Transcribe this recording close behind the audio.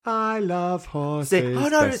I love horses, Say, oh,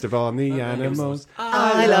 no, best of all the animals.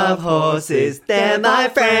 I love horses, they're my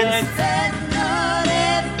friends.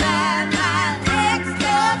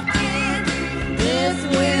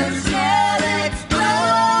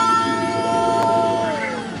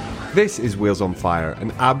 This is Wheels on Fire,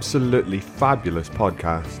 an absolutely fabulous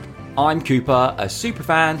podcast. I'm Cooper, a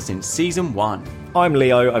superfan since season 1. I'm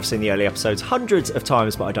Leo. I've seen the early episodes hundreds of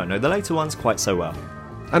times, but I don't know the later ones quite so well.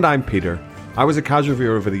 And I'm Peter. I was a casual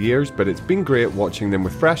viewer over the years, but it's been great watching them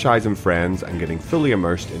with fresh eyes and friends and getting fully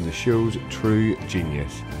immersed in the show's true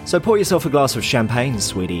genius. So pour yourself a glass of champagne,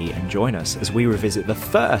 sweetie, and join us as we revisit the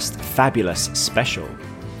first fabulous special.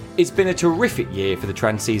 It's been a terrific year for the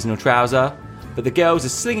Transseasonal Trouser, but the girls are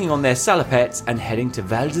slinging on their salopettes and heading to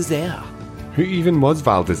Val d'Isère. Who even was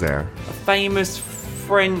Val d'Isère? A famous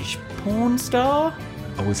French porn star?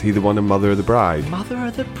 Or was he the one in Mother of the Bride? Mother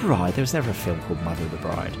of the Bride? There was never a film called Mother of the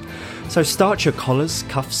Bride. So start your collars,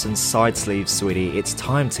 cuffs, and side sleeves, sweetie. It's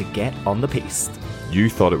time to get on the piste. You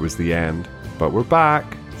thought it was the end, but we're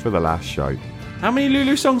back for the last shout. How many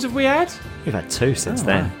Lulu songs have we had? We've had 2 since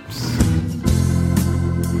then. Wow.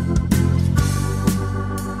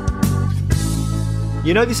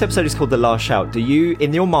 You know this episode is called The Last Shout. Do you,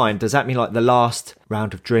 in your mind, does that mean like the last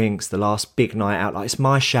round of drinks, the last big night out, like it's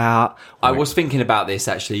my shout? I was thinking about this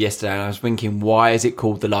actually yesterday, and I was thinking, why is it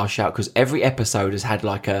called The Last Shout? Because every episode has had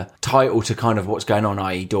like a title to kind of what's going on,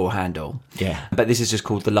 i.e. door handle. Yeah. But this is just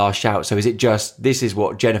called The Last Shout. So is it just, this is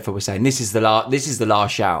what Jennifer was saying, this is the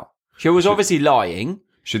last shout. She was obviously lying.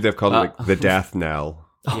 Should they have called it like the death knell?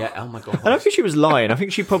 Yeah, oh my God. I don't think she was lying. I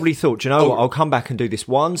think she probably thought, you know what, I'll come back and do this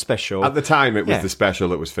one special. At the time, it was Yeah. the special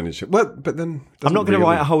that was finished. Well, but then... I'm not going to really-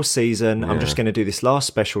 write a whole season. I'm just going to do this last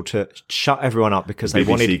special to shut everyone up because they BBC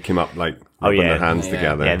wanted... came up like rubbing their hands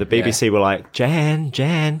together. Yeah, the BBC were like,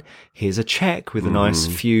 Jan, here's a check with a nice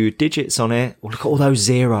few digits on it. Oh, look at all those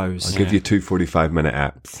zeros. I'll give you 2 45-minute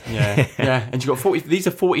apps. Yeah. And you got 40, these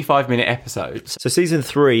are 45-minute episodes. So season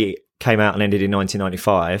 3 came out and ended in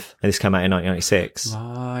 1995, and this came out in 1996.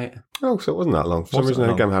 Right. Oh, so it wasn't that long. For some Wasn't reason, I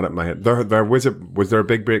think long. I had it in my head. Was there a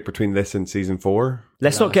big break between this and season 4?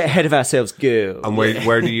 Let's not get ahead of ourselves, girl. And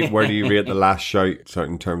where do you rate the last shout so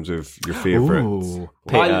in terms of your favourites? Ooh, I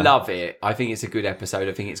Peter. love it. I think it's a good episode.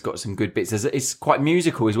 I think it's got some good bits. It's quite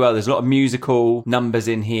musical as well. There's a lot of musical numbers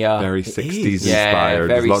in here. Very 60s Very inspired.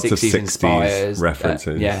 There's lots 60s of 60s inspired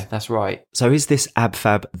references. Yeah, that's right. So is this Ab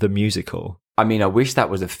Fab the musical? I mean, I wish that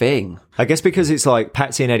was a thing. I guess because it's like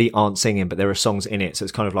Patsy and Eddie aren't singing, but there are songs in it, so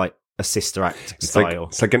it's kind of like a sister act style.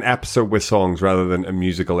 It's like an episode with songs rather than a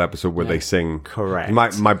musical episode where they sing. Correct.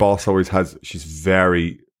 My boss always she's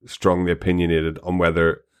very strongly opinionated on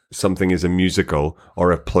whether something is a musical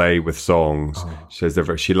or a play with songs. She says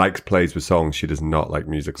she likes plays with songs. She does not like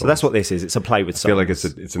musicals. So that's what this is. It's a play with songs. I feel like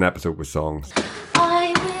it's an episode with songs.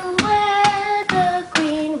 I will wear the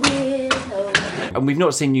green willow. And we've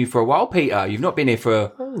not seen you for a while, Peter. You've not been here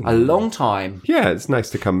for a long time. Yeah, it's nice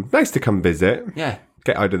to come visit. Yeah.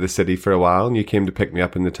 Get out of the city for a while, and you came to pick me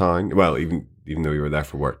up in the town. Well, even though you were there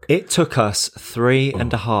for work. It took us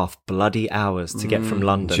 3.5 bloody hours to get from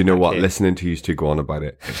London. Do you know back what? here. Listening to you two go on about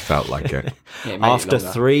it, it felt like it. Yeah, it made it After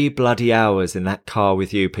longer. 3 bloody hours in that car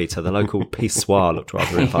with you, Peter, the local pissoir looked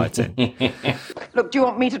rather inviting. Look, do you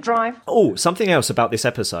want me to drive? Oh, something else about this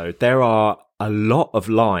episode. There are a lot of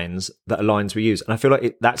lines that are lines we use. And I feel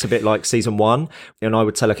like that's a bit like season 1. And I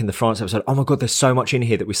would say like in the France episode, oh my God, there's so much in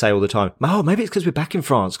here that we say all the time. Oh, maybe it's because we're back in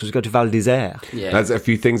France because we go to Val d'Isère. Yeah. There's a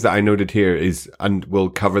few things that I noted here and we'll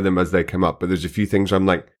cover them as they come up, but there's a few things where I'm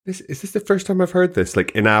like, is this the first time I've heard this?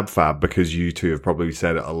 Like in Ab Fab, because you two have probably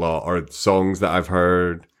said it a lot, or songs that I've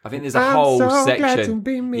heard. I think there's a I'm whole so glad section. to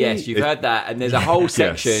be me. Yes, you've heard that. And there's a whole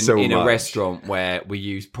section so in a much. restaurant where we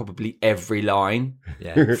use probably every line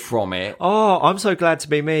from it. Oh, I'm so glad to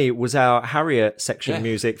be me was our Harriet section Yeah.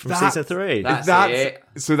 music from That- season 3. That's it.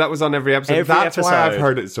 So that was on every episode. Every That's why I've episode.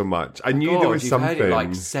 heard it so much. I knew God, there was you've something. heard it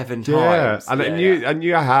like 7 Yeah, times. and Yeah, I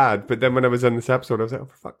knew I had, but then when I was on this episode, I was like, oh,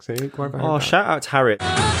 for fuck's sake, why have I heard Oh, that? shout out to Harriet.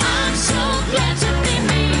 I'm so glad to be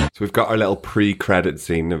me. So we've got our little pre-credit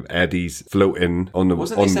scene of Eddie's floating on the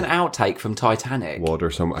Wasn't this an outtake from Titanic?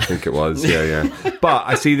 water. I think it was. Yeah. But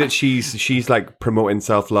I see that she's like promoting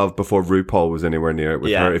self-love before RuPaul was anywhere near it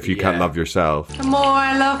with Yeah, her. If you can't yeah. love yourself, The more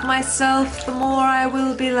I love myself, the more I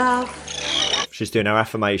will be loved. She's doing her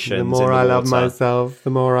affirmations. the more in I love water. myself, the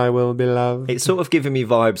more I will be loved. It's sort of giving me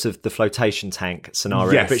vibes of the flotation tank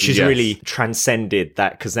scenario, Yes, but she's yes. really transcended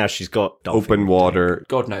that because now she's got dolphin. Open water.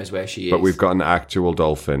 God knows where she is. But we've got an actual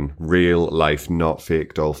dolphin, real life, not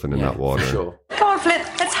fake dolphin in that water. For sure. Come on, Flip,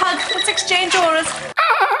 let's hug, let's exchange auras.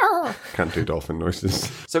 Can't do dolphin noises.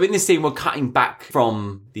 So in this scene, we're cutting back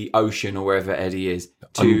from the ocean or wherever Eddie is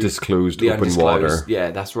to Undisclosed the open water.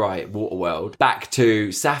 Yeah, that's right. Water world. Back to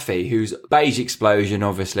Safi, who's beige explosion.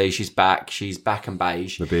 Obviously, she's back. She's back and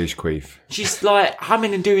beige. The beige queef. She's like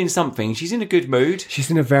humming and doing something. She's in a good mood.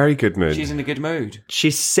 She's in a very good mood. She's in a good mood.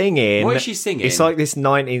 She's singing. What is she singing? It's like this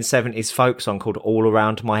 1970s folk song called "All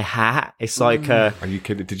Around My Hat." It's like Are you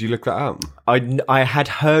kidding? Did you look that up? I had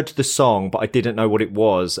heard the song, but I didn't know what it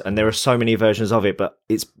was, and there are so many versions of it. But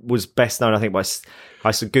it was best known, I think, by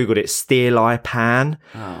I googled it. Steal I Pan.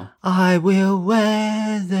 Oh. I will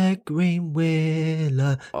wear the green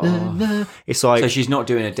willow. La, la. It's like So she's not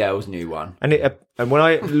doing Adele's new one. and when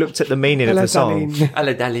I looked at the meaning of the song,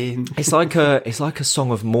 Hello, darling. it's like a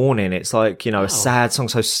song of mourning. It's like, a sad song.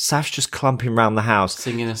 So Saf's just clumping around the house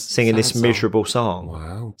Singing this sad song. miserable song.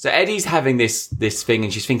 Wow. So Eddie's having this thing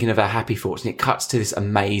and she's thinking of her happy thoughts, and it cuts to this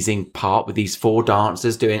amazing part with these 4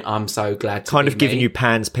 dancers doing I'm So Glad to Kind Be of giving Me. you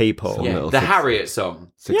Pan's people. Yeah, little the six- Harriet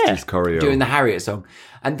song. 60s Yeah. choreo. Doing the Harriet song.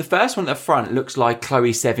 And the first one at the front looks like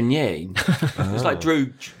Chloe Sevigny. It's like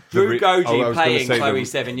Drew Goji I was gonna playing say Chloe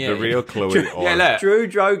Sevigny. The real Chloe. Yeah, look. Drew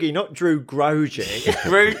Drogi, not Drew Grogi.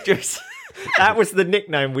 Drew just... That was the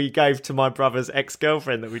nickname we gave to my brother's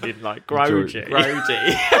ex-girlfriend that we didn't like. Grogi.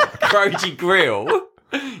 Groji Grill.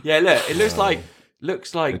 Yeah, look, it looks like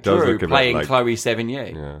It does Drew look a bit playing like- Chloe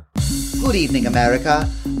Sevigny. Yeah. Good evening, America.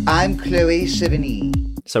 I'm Chloe Sevigny.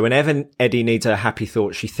 So whenever Eddie needs a happy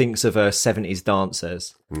thought, she thinks of her 70s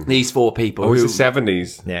dancers. These 4 people. Oh, who, it's the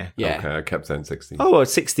 70s. Yeah. Yeah. Okay, I kept saying 60s. Oh, well,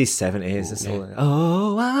 60s, 70s. It's all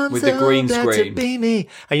oh, I'm With so the green glad screen. to be me.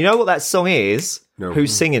 And you know what that song is? No.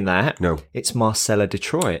 Who's singing that? No. It's Marcella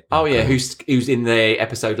Detroit. Oh, yeah, who's in the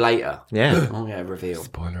episode later. Yeah. Oh, yeah, reveal.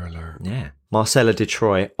 Spoiler alert. Yeah. Marcella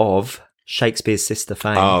Detroit of Shakespeare's Sister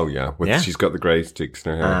fame. Oh, yeah. Yeah. She's got the grey streaks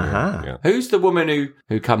in her hair. Uh-huh. Yeah. Who's the woman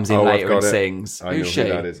who comes in Oh, I've later got and it. sings? I Who's know she? who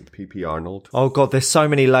that is. P.P. Arnold. Oh God, there's so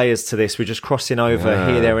many layers to this. We're just crossing over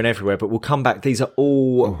Yeah. here, there, and everywhere. But we'll come back. These are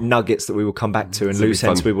all nuggets that we will come back to, and It'll be loose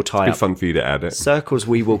ends fun. we will tie It'll up. be fun for you to edit. Circles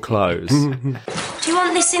we will close. Do you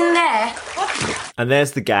want this in there? And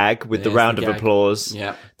there's the gag with the There's round the of gag. applause.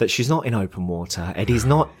 Yeah. That she's not in open water. Eddie's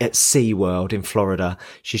not at SeaWorld in Florida.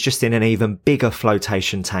 She's just in an even bigger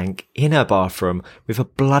flotation tank in her bathroom with a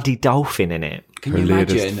bloody dolphin in it. Can Her you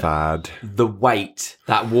latest imagine fad. the weight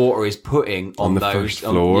that water is putting on, On the those first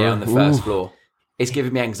floor? on the first Ooh. floor? It's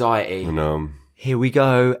giving me anxiety. And Here we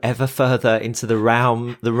go, ever further into the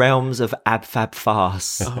realms of ab fab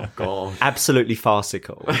farce. Oh God. Absolutely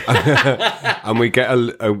farcical. and we get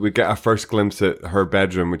a first glimpse at her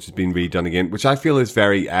bedroom, which has been redone again, which I feel is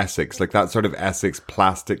very Essex, like that sort of Essex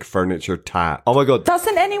plastic furniture tat. Oh my God.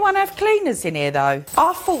 Doesn't anyone have cleaners in here, though?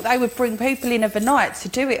 I thought they would bring people in overnight to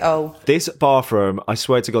do it all. This bathroom, I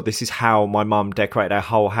swear to God, this is how my mum decorated her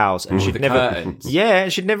whole house. And she'd the never, curtains. yeah,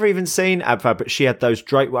 she'd never even seen Abfab, but she had those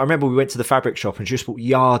drape. I remember we went to the fabric shop and she just bought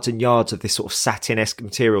yards and yards of this sort of satin-esque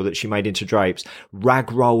material that she made into drapes,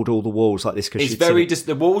 rag rolled all the walls like this because It's very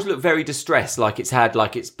the walls look very distressed, like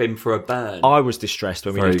it's been for a burn. I was distressed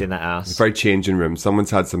when we lived in that house. Very changing room.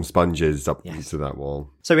 Someone's had some sponges up to that wall.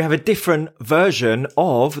 So we have a different version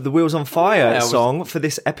of the Wheels on Fire Yeah, it was- song for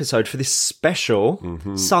this episode, for this special,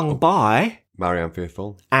 sung by Marianne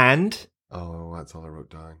Faithfull. and Oh, that's all I wrote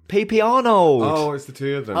down. P.P. Arnold. Oh, it's the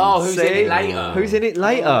two of them. Oh, who's in See? it later? Who's in it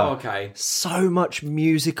later? Oh, okay. So much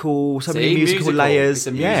musical, so many See, musical layers.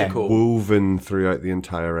 It's a Yeah. musical. Woven throughout the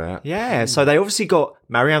entire app. Yeah, so they obviously got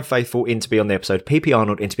Marianne Faithfull in to be on the episode, P.P.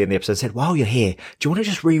 Arnold in to be in the episode, said, while you're here, do you want to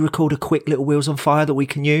just re-record a quick little Wheels on Fire that we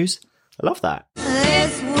can use? I love that.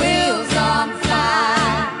 This wheel's on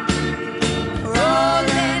fire,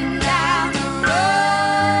 rolling down the road.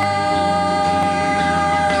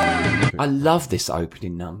 I love this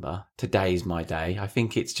opening number. Today's my day. I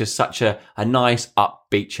think it's just such a nice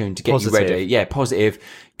upbeat tune to get Positive. you ready. Yeah, positive.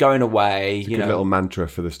 Going away, Good little mantra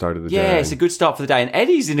for the start of the day. Yeah, it's a good start for the day. And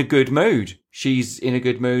Eddie's in a good mood. She's in a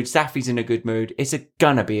good mood. Safi's in a good mood. It's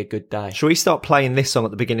gonna be a good day. Shall we start playing this song at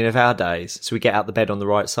the beginning of our days so we get out the bed on the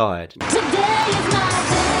right side? Today is my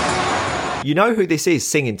day. You know who this is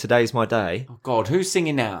singing Today's My Day? Oh God, who's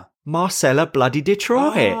singing now? Marcella bloody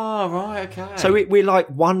Detroit. Oh, right, okay. So we're like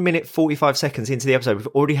 1 minute 45 seconds into the episode. We've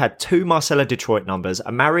already had 2 Marcella Detroit numbers,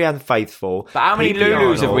 a Marianne Faithfull. But how many P.P.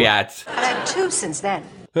 Lulus have we Arnold. had? I've had 2 since then.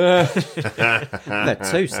 I've had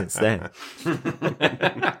 2 since then.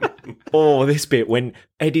 Oh, this bit when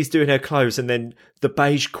Eddie's doing her clothes and then the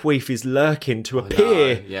beige queef is lurking to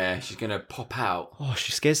appear. Yeah, she's gonna pop out. Oh,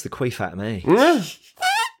 she scares the queef out of me.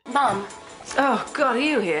 Mum, Oh, God, are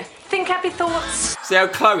you here? Think happy thoughts. See how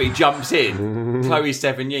Chloe jumps in? Chloe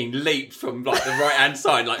Sevigny leaps from like the right hand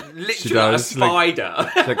side, like literally like a does, like- spider.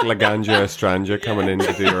 It's like Laganja Estranja coming in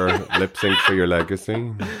to do her lip sync for your legacy.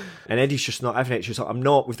 And Eddie's just not having it. She's like, I'm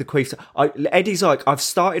not with the queef. Eddie's like, I've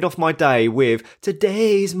started off my day with,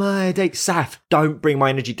 today's my day. Saf, don't bring my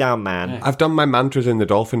energy down, man. I've done my mantras in the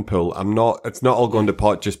dolphin pool. It's not all going to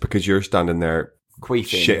pot just because you're standing there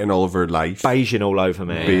Queefing. shitting all over life. Beiging all over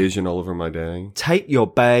me. Beiging all over my day. Take your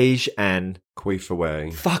beige and Queef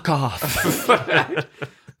away. fuck off.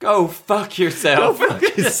 Go fuck yourself.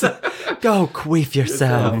 Go queef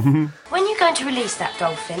yourself. When are you going to release that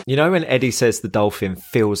dolphin? You know when Eddie says the dolphin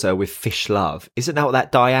fills her with fish love? Isn't that what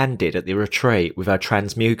that Diane did at the retreat with her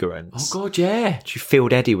transmugurants? Oh God, yeah. She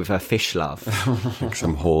filled Eddie with her fish love. Like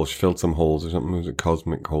some holes. She filled some holes or something. Was it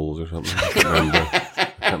cosmic holes or something? I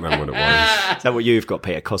can't remember what it was. Is that what you've got,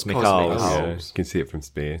 Peter? Cosmic Cosmic holes. holes. Yeah, you can see it from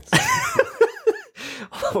space.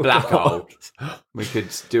 Black hole. We could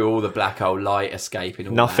do all the black hole light escaping.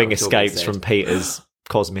 All Nothing that. It's all been escapes said. from Peter's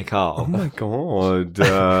cosmic hole. Oh my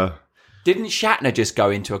god. Didn't Shatner just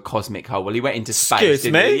go into a cosmic hole? Well, he went into space. Excuse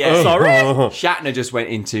didn't me? he? Yeah. Sorry? Shatner just went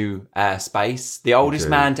into space. The oldest did.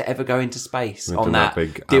 man to ever go into space Went on on that that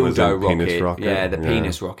big dildo Amazon rocket. penis rocket. Yeah, the Yeah.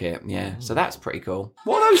 penis rocket. Yeah, so that's pretty cool.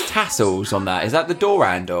 What are those tassels on that? Is that the door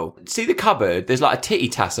handle? See the cupboard? There's like a titty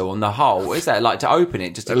tassel on the hole. What is that? Like to open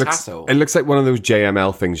it, just a tassel? It looks like one of those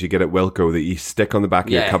JML things you get at Wilco that you stick on the back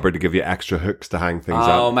of your Yeah. cupboard to give you extra hooks to hang things up.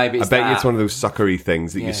 Oh, maybe it's I bet you that. it's one of those suckery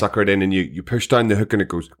things that you sucker it in and you push down the hook and it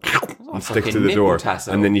goes and sticks fucking to the nipple door.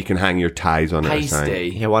 tassel. And then you can hang your ties on it. or something. Pasty.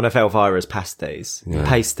 Yeah, one of Elvira's pasties.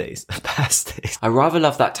 Pasties. Pasties. I rather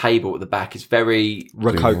love that table at the back. It's very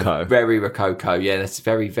Rococo. very rococo. Yeah, that's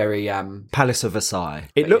very, very Palace of Versailles.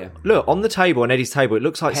 yeah. Look, on the table, on Eddie's table, it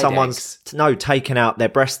looks like Head someone's taken out their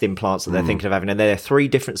breast implants that they're thinking of having, and there are 3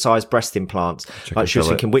 different sized breast implants. Like she was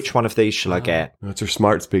fillet. thinking, which one of these shall I get? That's her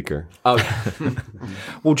smart speaker. oh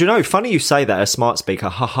Well, do you know, funny you say that, a smart speaker,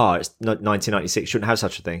 haha, it's 1996, shouldn't have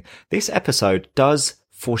such a thing. This episode does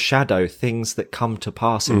foreshadow things that come to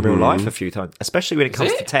pass in real life a few times, especially when it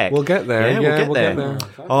comes to tech. We'll get there. Yeah, we'll get there.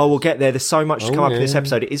 Oh, we'll get there. There's so much to come up in this yeah.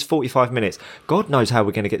 episode. It is 45 minutes. God knows how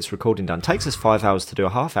we're going to get this recording done. It takes us 5 hours to do a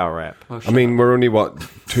half-hour ep. I mean, we're only,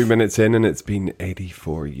 2 minutes in and it's been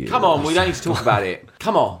 84 years. come on, we don't need to talk about it.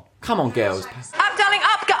 Come on, girls. Up, darling,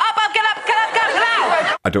 up, get up, get up, get up, get up, get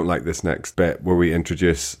up. I don't like this next bit where we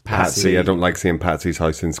introduce Patsy. Patsy. I don't like seeing Patsy's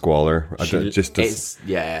house in squalor. It's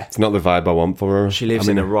It's not the vibe I want for her. She lives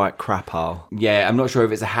in a right crap hole. yeah. I'm not sure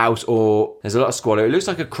if it's a house or there's a lot of squalor. It looks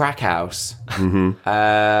like a crack house.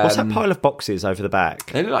 What's that pile of boxes over the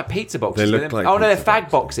back? They look like pizza boxes. They look like oh no, they're pizza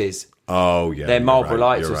fag boxes. Oh yeah, They're you're Marlboro right,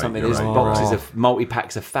 Lights you're or right, something. you're There's right. boxes of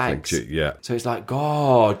multi-packs of fags. Yeah. So it's like,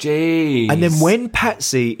 God, geez. And then when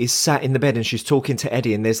Patsy is sat in the bed and she's talking to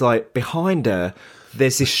Eddie, and there's like behind her,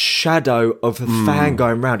 there's this shadow of a fan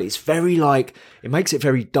going round. It's very like, it makes it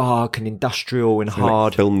very dark and industrial and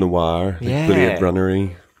hard. Like film noir, like Yeah. Blade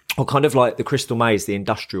Runnery. Or kind of like the Crystal Maze, the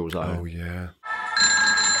industrial zone. Oh yeah.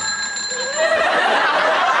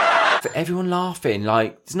 For everyone laughing,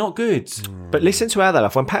 like, it's not good. But listen to how they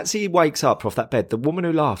laugh. When Patsy wakes up off that bed, the woman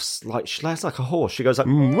who laughs, like, she laughs like a horse. She goes like,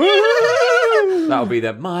 That'll be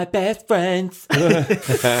the my best friends.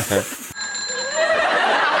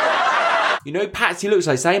 You know, Patsy looks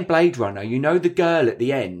like, say in Blade Runner, you know the girl at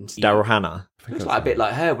the end? Daryl Hannah. Looks like a bit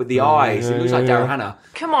like her with the eyes. It looks like Daryl Hannah.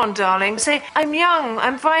 Come on, darling. Say, I'm young,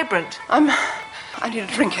 I'm vibrant. I need a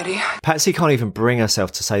drink, Eddie. Patsy can't even bring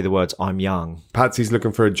herself to say the words, I'm young. Patsy's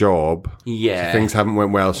looking for a job. Yeah. Things haven't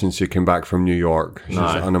went well since she came back from New York. She's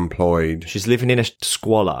unemployed. She's living in a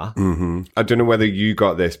squalor. I don't know whether you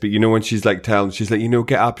got this, but you know when she's like she's like,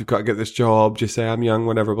 get up, you've got to get this job, just say I'm young,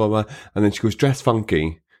 whatever, blah, blah. And then she goes, dress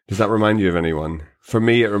funky. Does that remind you of anyone? For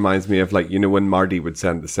me, it reminds me of when Marty would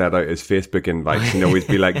set out his Facebook invites and always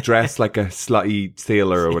be like, dress like a slutty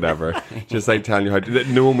sailor or whatever. Just like telling you that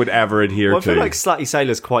no one would ever adhere Well, I to. feel like Slutty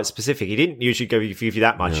Sailor's quite specific. He didn't usually give you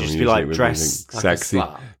that much. He'd just be Usually like, it would dress. be sexy.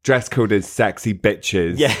 slut. Dress code is sexy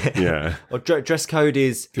bitches. Yeah. Yeah. Or dress code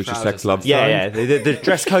is. Future Trousers. sex love Yeah, sign. yeah. The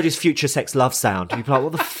dress code is future sex love sound. You'd be like,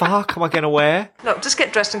 what the fuck am I going to wear? Look, just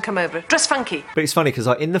get dressed and come over. Dress funky. But it's funny because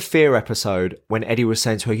like in the Fear episode, when Eddie was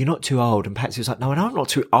saying to her, you're not too old, and Patsy was like, no, now, and I'm not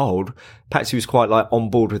too old. Patsy was quite like on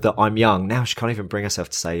board with the I'm young. Now she can't even bring herself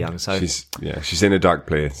to say young. So she's in a dark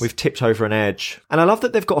place. we've tipped over an edge. And I love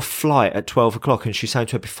that they've got a flight at 12 o'clock, and she's saying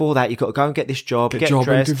to her, before that, you've got to go and get this job, get job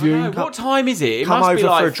dressed. interview. No, what time is it? It Come must be over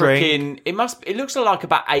like for a drink. freaking. It looks like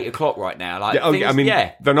about 8 o'clock right now. Like,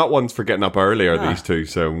 they're not ones for getting up early, are these two?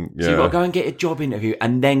 So yeah, So you've got to go and get a job interview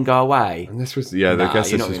and then go away. and this was I Nah,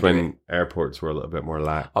 guess you're this not was gonna do when airports were a little bit more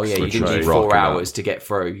lax. Oh yeah, you which didn't was need rocking 4 up. hours to get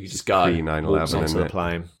through. You just go. Pre 9/11, Onto isn't the it?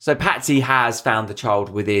 plane. So Patsy has found the child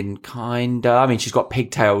within she's got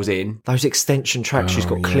pigtails in. Those extension tracks she's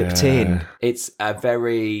got clipped in. It's a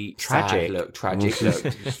very Tragic. tragic look.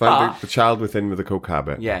 Just found the child within with a coke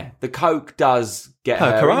habit. Yeah, the coke does get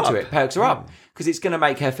Perk her her into up. it, perks her up, because it's going to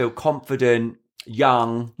make her feel confident,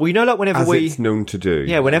 young. Well, you know, like whenever As we... it's known to do.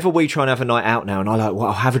 Yeah, whenever we try and have a night out now, and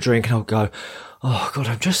I'll have a drink, and I'll go, oh God,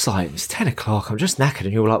 I'm just like, it's 10 o'clock, I'm just knackered.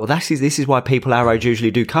 And you're like, well, this is why people our age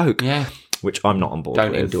usually do coke. Yeah, Which I'm not on board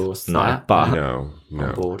Don't with. endorse No, that. but No.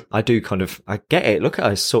 on board. I do I get it. Look at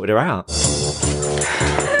her, sorted her out.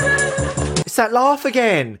 It's that laugh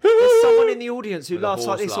again. There's someone in the audience who With a laughs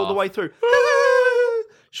like horse this all the laugh. way through.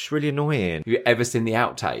 It's really annoying. Have you ever seen the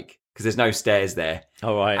outtake? Because there's no stairs there.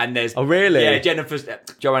 All right. And there's really? Yeah,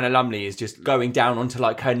 Joanna Lumley is just going down onto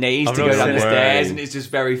like her knees I've to not go down seen the it. stairs, Way. and it's just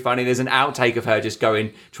very funny. There's an outtake of her just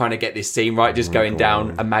trying to get this scene right, just going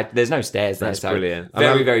down. There's no stairs there. That's so brilliant.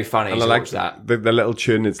 Very funny. And to I like watch that. the little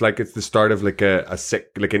tune. It's like it's the start of like an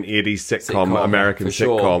 80s sitcom, American for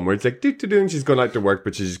sure. sitcom, where it's like do and she's going out to work,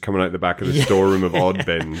 but she's just coming out the back of the storeroom of odd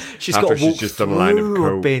bins. She's after got to walk she's just done a line of through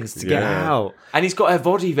coke. bins to get out. And he's got her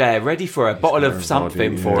body there ready for a bottle of her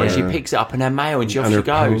something body, for her. yeah. She picks it up in her mail and off And she her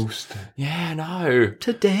goes. post. Yeah, no.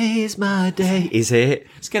 Today is my day. Is it?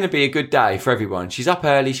 It's going to be a good day for everyone. She's up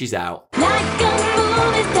early, she's out. Like a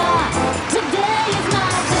movie star, today is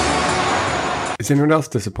my day. Is anyone else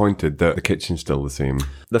disappointed that the kitchen's still the same?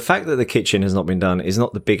 The fact that the kitchen has not been done is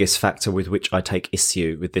not the biggest factor with which I take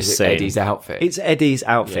issue with this Is it scene. Eddie's outfit? It's Eddie's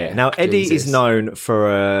outfit. Yeah, now, Eddie Jesus. is known for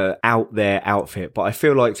a out there outfit, but I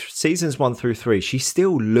feel like seasons 1 through 3, she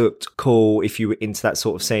still looked cool if you were into that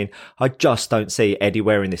sort of scene. I just don't see Eddie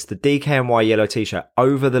wearing this. The DKNY yellow t-shirt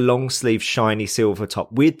over the long sleeve shiny silver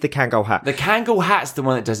top with the Kangol hat. The Kangol hat's the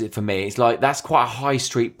one that does it for me. It's like, that's quite a high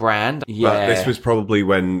street brand. Yeah. But this was probably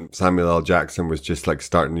when Samuel L. Jackson was just like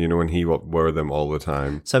starting, when he wore them all the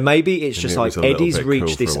time. So maybe it's just it like was a little Eddie's bit reached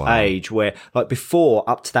cool for this a while. age where, like before,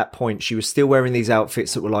 up to that point, she was still wearing these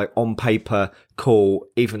outfits that were like on paper cool,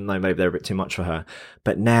 even though maybe they're a bit too much for her.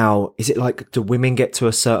 But now, is it like, do women get to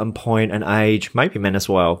a certain point and age, maybe men as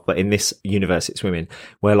well, but in this universe it's women,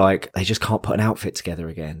 where like they just can't put an outfit together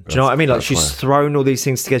again? Do you know what I mean? Like she's thrown all these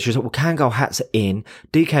things together. She's like, well, Kangol hats are in,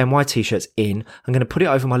 DKNY t-shirt's in, I'm going to put it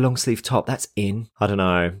over my long sleeve top, that's in. I don't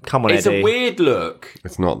know. Come on, It's Eddie. a weird look.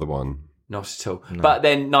 It's not the one. Not at all. But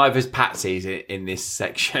then neither's Patsy's in this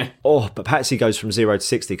section. Oh, but Patsy goes from 0 to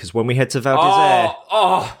 60 because when we head to Val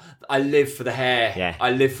d'Isere, I live for the hair. Yeah.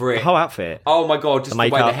 I live for it. the whole outfit. Oh my God, just the way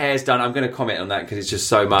the makeup. hair's done. I'm going to comment on that because it's just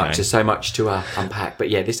so much. Okay. There's so much to unpack. But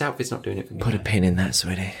yeah, this outfit's not doing it for me. Put a pin in that,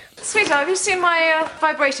 sweetie. Sweetheart, have you seen my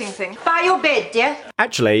vibrating thing? By your bed, dear.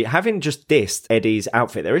 Actually, having just dissed Eddie's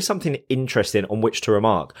outfit, there is something interesting on which to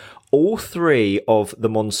remark. All 3 of the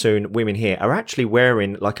Monsoon women here are actually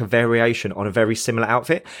wearing like a variation on a very similar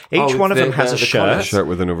outfit. Each one of them has a A shirt shirt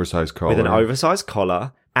with an oversized collar. with an oversized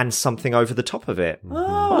collar and something over the top of it.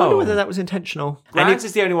 I wonder whether that was intentional. And Grant's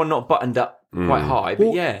is the only one not buttoned up quite high, but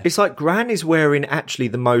Well, yeah. it's like Gran is wearing actually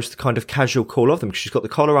the most kind of casual cool of them because she's got the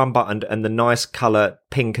collar unbuttoned and the nice colour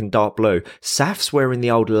pink and dark blue. Saf's wearing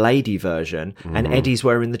the old lady version and Eddie's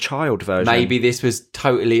wearing the child version. Maybe this was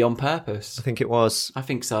totally on purpose. I think it was. I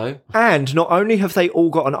think so. And not only have they all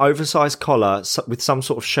got an oversized collar with some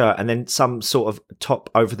sort of shirt and then some sort of top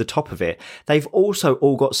over the top of it, they've also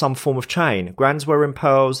all got some form of chain. Gran's wearing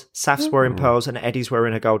pearls, Saf's wearing pearls, and Eddie's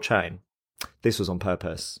wearing a gold chain. This was on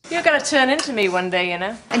purpose. You're going to turn into me one day, you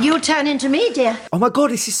know. And you'll turn into me, dear. Oh my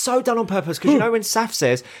God, this is so done on purpose because you know when Saf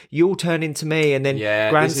says, you'll turn into me, and then Yeah,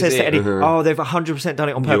 Gran this is says to it. Eddie, oh, they've 100% done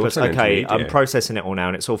it on You'll purpose. turn into Okay, me, I'm dear. processing it all now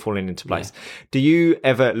and it's all falling into place. Do you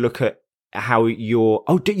ever look at how you're...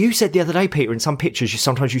 Oh, you said the other day, Peter, in some pictures,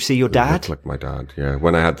 sometimes you see your I dad. look like my dad, yeah.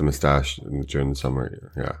 When I had the moustache during the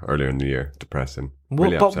summer, yeah, earlier in the year. Depressing.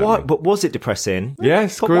 Really But upset why? me. But was it depressing?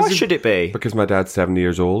 Yes. But why should it be? Because my dad's 70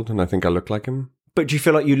 years old and I think I look like him. But do you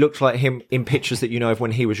feel like you looked like him in pictures that you know of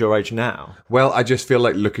when he was your age now? Well, I just feel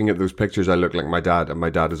like looking at those pictures, I look like my dad, and my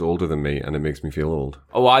dad is older than me, and it makes me feel old.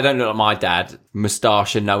 Oh, I don't look like my dad.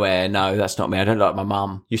 Moustache and no hair. No, that's not me. I don't look like my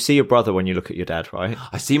mum. You see your brother when you look at your dad, right?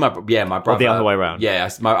 I see my brother. Or the other way around. Yeah,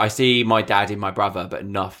 I see my dad in my brother, but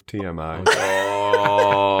enough. TMI.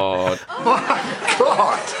 God.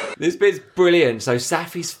 This bit's brilliant. So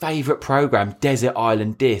Safi's favourite programme, Desert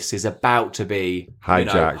Island Discs, is about to be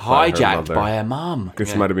hijacked by her mum.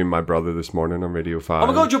 This might have been my brother this morning on Radio 5. Oh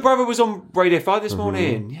my God, your brother was on Radio 5 this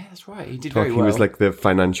morning. Yeah, that's right. He did very well. He was like the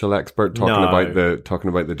financial expert talking about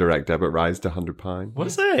the direct debit rise to £100.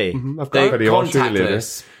 Was he? I've got a video. I'll show you later.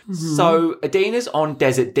 So Adina's on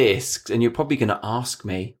Desert Discs, and you're probably going to ask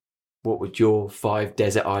me, what would your 5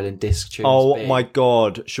 Desert Island Disc tunes be? Oh my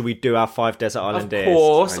God, should we do our 5 Desert Island discs? Of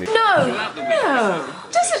course. No.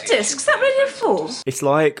 Desert discs, that really full. It's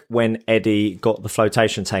like when Eddie got the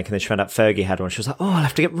flotation tank and then she found out Fergie had one. She was like, oh, I'll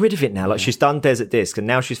have to get rid of it now. Like, she's done Desert Disc, and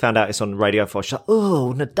now she's found out it's on Radio 4. She's like, oh, I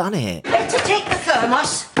wouldn't have done it. Better take the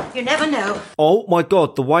thermos. You never know. Oh my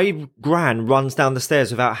God, the way Gran runs down the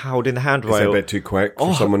stairs without holding the handrail. Is it a bit too quick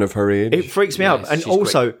for someone of her age? It freaks me out. And she's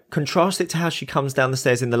also, contrast it to how she comes down the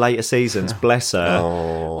stairs in the later seasons. Bless her.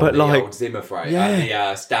 But The like, old Zimmer phrase,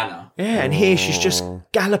 the Stanner. yeah, and here she's just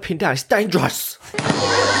galloping down. It's dangerous.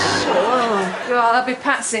 Oh, God, that'd be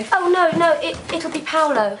Patsy. Oh, no, it'll be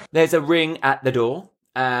Paolo. There's a ring at the door,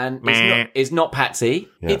 and it's not Patsy,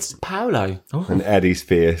 it's Paolo. And Eddie's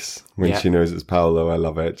face when she knows it's Paolo. I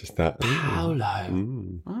love it. Just that.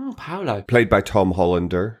 Paolo. Oh, Paolo. Played by Tom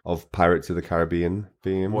Hollander of Pirates of the Caribbean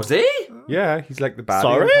fame. Was he? Yeah, he's like the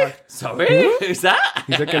baddie. Sorry? Who's that?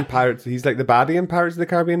 He's like in Pirates. He's like the baddie in Pirates of the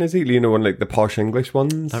Caribbean, is he? You know, one like the posh English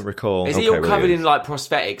ones. Don't recall. Is he all covered in like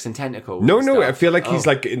prosthetics and tentacles? No, and no. stuff? I feel like he's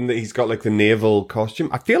like he's got like the naval costume.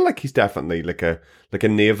 I feel like he's definitely like a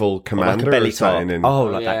naval commander like a belly or something.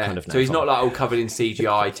 top. And, That kind of. So he's not like all covered in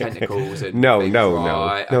CGI tentacles and no. things.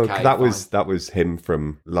 Right, No, okay, that was him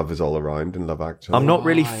from Love Is All Around and Love Actually. I'm not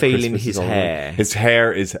really feeling Christmas his Is All hair. Around. His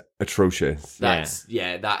hair is atrocious. That's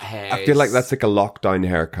that hair. I feel like that's like a lockdown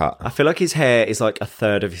haircut. I feel like his hair is like a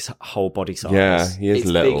third of his whole body size. Yeah, he is it's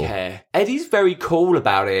little. big hair. Eddie's very cool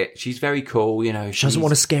about it. She's very cool, you know. She doesn't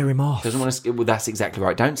want to scare him off. Doesn't want to. Well, that's exactly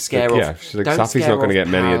right. Don't scare off. Yeah, she's like, don't Safi's scare not going to off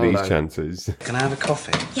get many of these Paolo. chances. Can I have a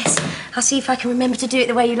coffee? Yes, I'll see if I can remember to do it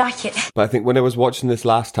the way you like it. But I think when I was watching this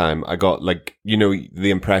last time, I got like, you know,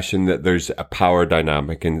 the impression that there's a power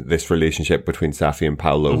dynamic in this relationship between Safi and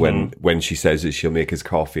Paolo when she says that she'll make his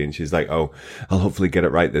coffee and she's like, oh, I'll hopefully get it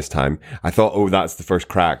right this time. I thought, oh, that's the first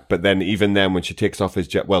crack. But then even then when she takes off his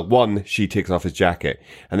she takes off his jacket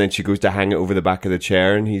and then she goes to hang it over the back of the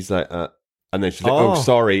chair and he's like, and then she's like, oh,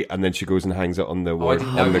 sorry. And then she goes and hangs it on the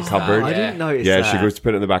cupboard. I didn't notice Yeah, that. she goes to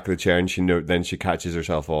put it in the back of the chair and then she catches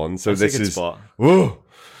herself on. So That's a this good is, spot. whoa.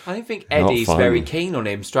 I don't think Not Eddie's fun. very keen on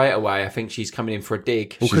him straight away. I think she's coming in for a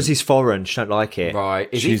dig. Well, because he's foreign. She don't like it. Right.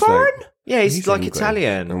 Is he She's foreign? like- Yeah, he's like English.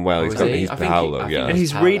 Italian. And well, Oh, he's is got he? he's I think Paolo, I think yeah. And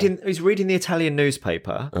he's Paolo. reading the Italian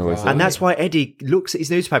newspaper. Oh, is and it? that's why Eddie looks at his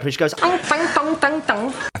newspaper and she goes, Dong, dong, dong, dong,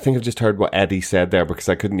 dong. I think I've just heard what Eddie said there because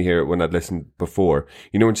I couldn't hear it when I'd listened before.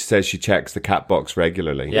 You know when she says she checks the cat box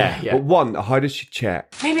regularly? Yeah. But one, how does she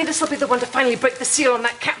check? Maybe this will be the one to finally break the seal on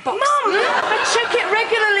that cat box. Mom! I check it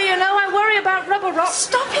regularly, you know. I worry about rubber rock.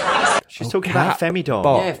 Stop it! she's talking about cat Femidon.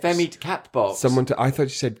 box. Yeah, Femi cat box. I thought you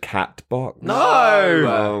said cat box. No!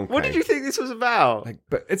 Okay. What did you think this was about?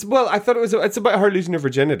 But I thought it's about her losing her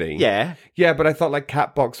virginity. Yeah. Yeah, but I thought like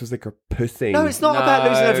cat box was like her pussy. No, it's not about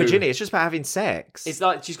losing her No. virginity. It's just about having sex. It's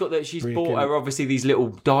like she's bought her obviously these little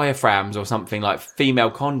diaphragms or something like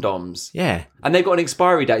female condoms. yeah. And they've got an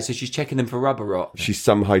expiry date, so she's checking them for rubber rot. She's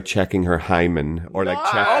somehow checking her hymen or like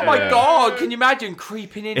checking. Oh my God! Can you imagine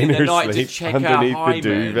creeping in the her night to sleep check her underneath the hymen?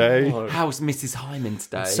 duvet. How's Mrs. Hyman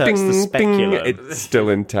today? So it's the speculum. It's still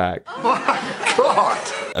intact.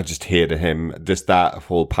 I just hated him. Just that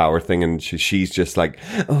whole power thing, and she's just like,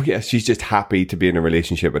 oh yeah, she's just happy to be in a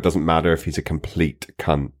relationship. It doesn't matter if he's a complete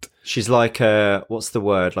cunt. She's like what's the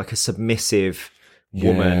word? Like a submissive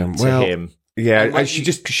woman to him. Yeah, And like she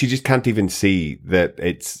just can't even see that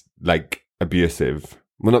it's like abusive.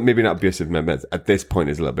 Well, maybe not abusive. Maybe at this point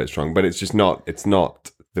is a little bit strong, but it's just not. It's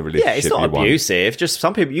not the relationship. Yeah, it's not you want. abusive. Just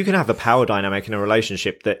some people, you can have a power dynamic in a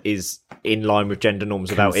relationship that is in line with gender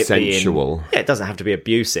norms without it being. Consensual. Yeah, it doesn't have to be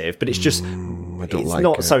abusive, but it's just. I don't It's like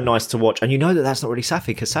not it. so nice to watch, and you know that's not really Safi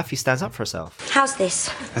because Safi stands up for herself. How's this?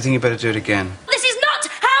 I think you better do it again. This is not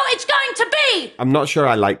how it's going to be! I'm not sure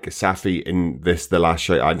I like Safi in this, The Last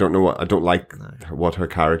Shout. I don't like what her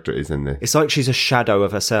character is in this. It's like she's a shadow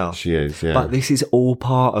of herself. She is, yeah. But this is all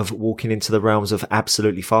part of walking into the realms of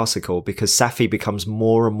absolutely farcical, because Safi becomes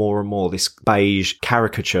more and more and more this beige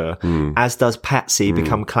caricature, as does Patsy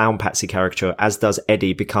become clown Patsy caricature, as does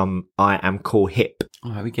Eddie become I am cool hip.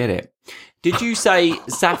 All right, we get it. Did you say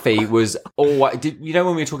Safi was always... you know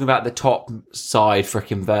when we were talking about the top side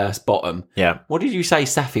frickin' verse bottom? Yeah. What did you say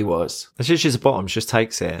Safi was? She's a bottom, she just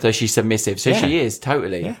takes it. So she's submissive. So she is,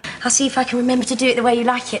 totally. Yeah. I'll see if I can remember to do it the way you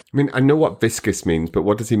like it. I mean, I know what viscous means, but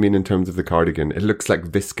what does he mean in terms of the cardigan? It looks like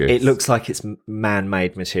viscous. It looks like it's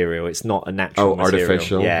man-made material. It's not a natural material.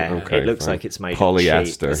 Artificial? Yeah, Okay, it looks fine. like it's made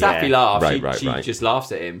Polyester. cheap. Safi laughs. Right, She right. just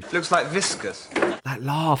laughs at him. Looks like viscous. That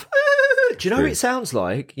laugh. Do you know what it sounds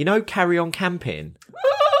like? You know Carry On Camping?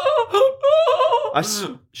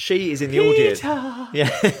 She is in the audience. Yeah.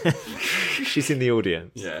 She's in the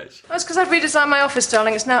audience. Yeah. That's because I've redesigned my office,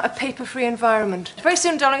 darling. It's now a paper-free environment. Very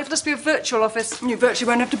soon, darling, it'll just be a virtual office. You virtually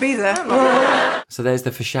won't have to be there. So there's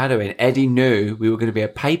the foreshadowing. Eddie knew we were going to be a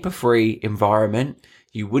paper-free environment.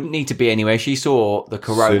 You wouldn't need to be anywhere. She saw the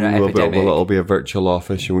corona Soon epidemic. it'll be a virtual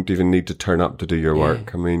office. You won't even need to turn up to do your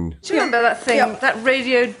work. I mean... Do you remember that thing, that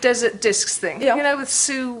radio desert discs thing? Yeah. You know, with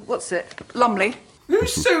Sue, what's it? Lumley.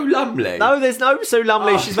 Who's Sue Lumley? No, there's no Sue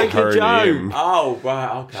Lumley. She's making a her joke. name. Oh,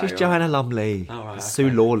 right, okay. She's Joanna Lumley. Oh, right, Sue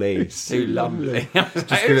Lawley. Sue Lumley. Just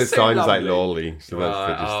because it sounds like Lolly. So that's what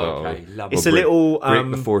I just thought. Okay, lovely. It's a little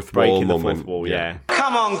break the fourth wall breaking the moment. fourth wall, yeah.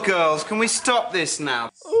 Come on, girls, can we stop this now?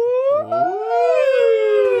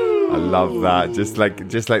 I love that. Just like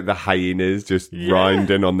the hyenas just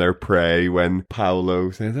rounding on their prey when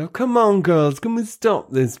Paolo says, "Oh, come on, girls, can we stop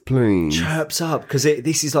this, please?" Chirps up, because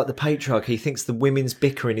this is like the patriarch. He thinks the women's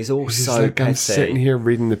bickering is all He's so like, I'm petty. sitting here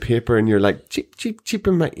reading the paper and you're like, cheep, cheep, cheep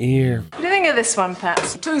in my ear. What do you think of this one, Pat?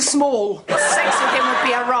 Too small. Sex with him would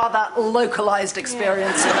be a rather localised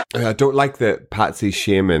experience. I don't like that Patsy's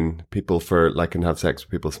shaming people for liking to have sex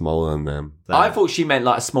with people smaller than them. I thought she meant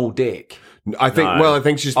like a small dick. I think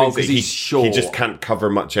she just means that 'cause he's short. He just can't cover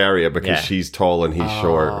much area because she's tall and he's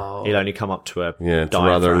short. He'll only come up to her. Yeah, it's a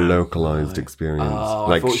rather localised experience. Oh,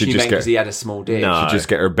 like I thought she meant because he had a small dick. No. She'd just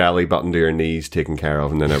get her belly button to her knees taken care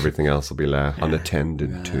of, and then everything else will be left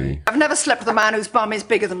unattended to. I've never slept with a man whose bum is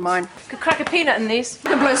bigger than mine. Could crack a peanut in these. You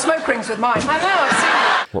can blow smoke rings with mine. I know, I've seen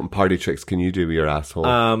that. What party tricks can you do with your asshole?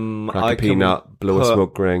 Crack I a peanut, blow a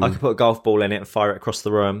smoke ring. I could put a golf ball in it and fire it across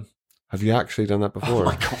the room. Have you actually done that before? Oh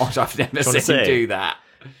my god, I've never wanna seen him see? do that.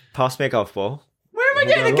 Pass me a golf ball. Where am I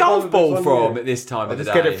getting a golf ball from at this time of the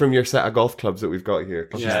Let's day? get it from your set of golf clubs that we've got here.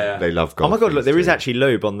 'Cause Yeah. They love Oh golf. my god, look, things there is too. actually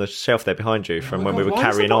lube on the shelf there behind you from when we were Why is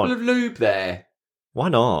carrying there a bottle on. of lube there? Why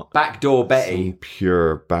not? Backdoor Betty. Some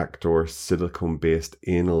pure backdoor silicone-based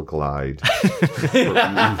anal glide. Oh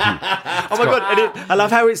my god, and I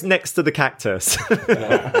love how it's next to the cactus.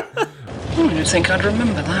 I don't think I'd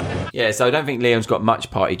remember that. Yeah, so I don't think Liam's got much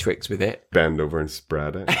party tricks with it. Bend over and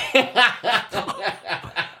spread it.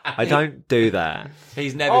 I don't do that.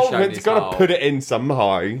 He's never shown it's his got hole. to put it in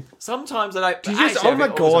somehow. Sometimes I don't. You just, Actually, oh my I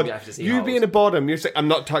think always god, have to see you holes. being a bottom, you're saying, I'm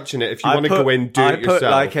not touching it. If you want to go in, do it I put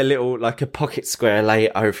yourself. like a little, like a pocket square, lay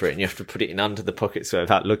it over it, and you have to put it in under the pocket square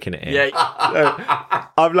without looking at it. Yeah.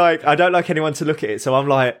 I'm like, I don't like anyone to look at it, so I'm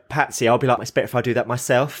like, Patsy, I'll be like, it's better if I do that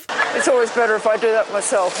myself. It's always better if I do that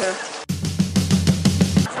myself, yeah.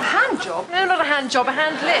 It's a hand job. No, not a hand job, a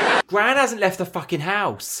hand lift. Gran hasn't left the fucking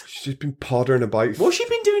house. She's just been pottering about. What's she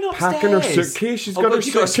been doing upstairs? Packing her suitcase. She's Oh, got God, her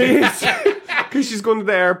she got a suitcase. Because she's going to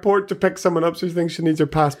the airport to pick someone up, so she thinks she needs her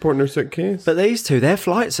passport and her suitcase. But these two, their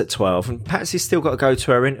flight's at 12, and Patsy's still got to go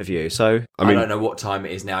to her interview, so... I don't know what time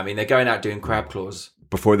it is now. I mean, they're going out doing crab claws.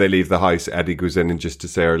 Before they leave the house, Eddie goes in and just to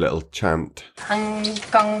say her little chant. And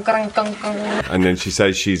then she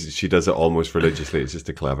says she does it almost religiously. It's just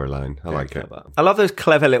a clever line. I like it. I love those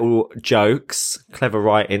clever little jokes, clever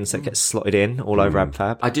write-ins that get slotted in all over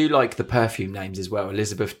AbFab. I do like the perfume names as well.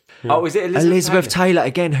 Elizabeth. Oh, is it Elizabeth? Elizabeth Taylor,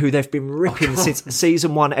 again, who they've been ripping since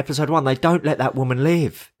season 1, episode 1. They don't let that woman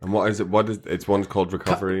live. And what is it? It's one's called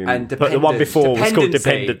Recovery. And But the one before was called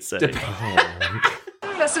Dependency. Dependency.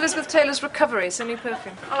 That's Elizabeth Taylor's Recovery. It's a new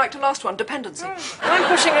perfume. I like the last one, Dependency. I'm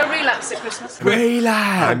pushing a relapse at Christmas.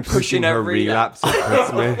 Relapse! I'm pushing her relapse at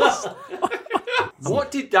Christmas.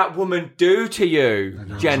 What did that woman do to you,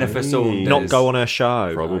 Jennifer Saunders? Not go on her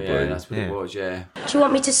show. Probably. Yeah, that's what it was, yeah. Do you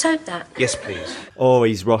want me to soak that? Yes, please. Oh,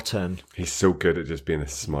 he's rotten. He's so good at just being a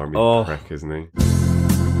smarmy Oh. prick, isn't he?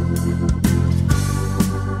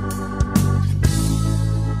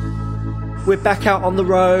 We're back out on the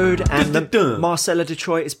road, and the Marcella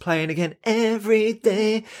Detroit is playing again every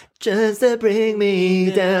day, just to bring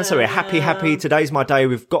me down. So we're happy. Today's my day.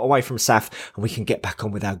 We've got away from Saf, and we can get back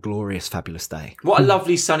on with our glorious, fabulous day. What a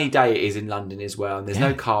lovely sunny day it is in London as well, and there's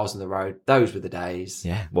no cars on the road. Those were the days.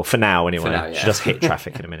 Yeah, well, for now anyway. For now, yeah. She just hit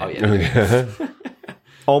traffic in a minute. Oh, yeah.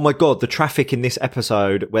 Oh my God, the traffic in this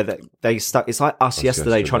episode where they stuck, it's like us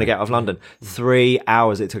yesterday trying to get out of London. 3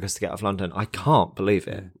 hours it took us to get out of London. I can't believe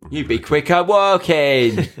it. You'd be quicker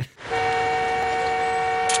walking.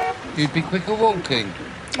 You'd be quicker walking.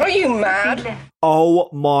 Are you mad? Oh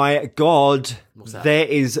my God. There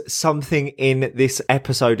is something in this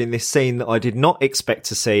episode, in this scene that I did not expect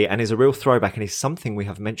to see and is a real throwback and is something we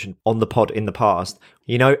have mentioned on the pod in the past.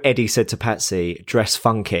 You know, Eddie said to Patsy, dress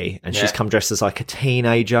funky, and she's come dressed as like a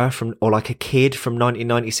teenager or like a kid from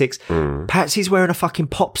 1996. Patsy's wearing a fucking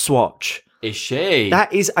pop swatch. Is she?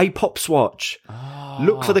 That is a pop swatch.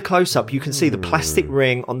 Look for the close-up. You can see the plastic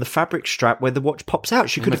ring on the fabric strap where the watch pops out.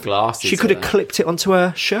 She could have clipped it onto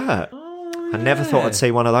her shirt. I never thought I'd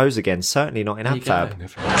see one of those again. Certainly not in AbFab.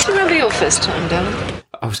 Do you remember your first time, darling?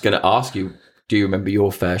 I was going to ask you, do you remember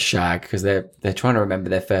your first shag? Because they're trying to remember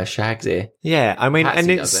their first shags here. Yeah, I mean, Patsy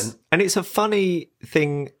and doesn't. it's a funny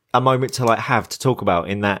thing, a moment to like have to talk about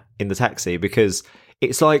in the taxi, because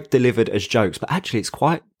it's like delivered as jokes, but actually it's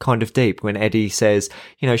quite kind of deep when Eddie says,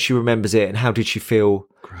 you know, she remembers it and how did she feel?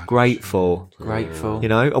 Grateful. You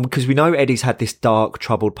know, because we know Eddie's had this dark,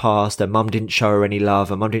 troubled past. Her mum didn't show her any love.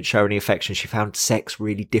 Her mum didn't show her any affection. She found sex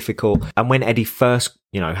really difficult. And when Eddie first,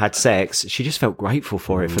 you know, had sex, she just felt grateful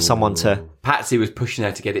for it, for someone to... Patsy was pushing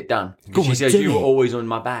her to get it done. She says, you were always on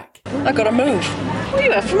my back. I gotta move. What are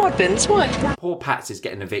you at from Oddbins? Why? Poor Patsy's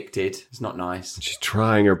getting evicted. It's not nice. She's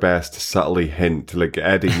trying her best to subtly hint to like,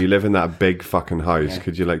 Eddie, you live in that big fucking house.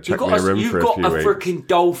 Could you like check me a room for a few weeks? You've got a freaking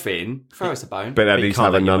dolphin. Throw us a bone. But Eddie's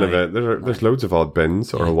having none of it. There's loads of odd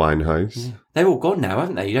bins or a wine house. They're all gone now,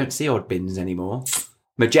 haven't they? You don't see odd bins anymore.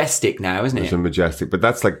 Majestic now, isn't it? There's a Majestic, but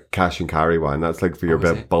that's like cash and carry wine. That's like for your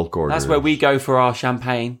bulk order. That's where we go for our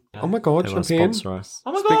champagne. Oh my God, They want to champagne! sponsor us.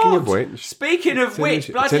 Oh my Speaking God! of which, Speaking of which,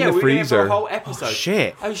 it's bloody in hell, the we're going to for a freezer. whole episode. Oh,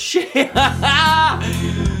 shit. Oh shit!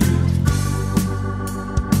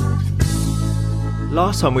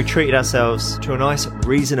 Last time we treated ourselves to a nice,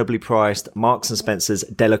 reasonably priced Marks & Spencer's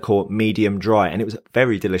Delacour Medium Dry, and it was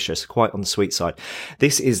very delicious, quite on the sweet side.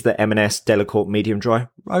 This is the M&S Delacour Medium Dry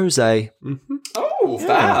Rosé. Oh,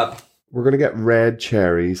 fab! we're going to get red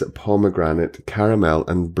cherries, pomegranate, caramel,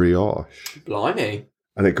 and brioche. Blimey.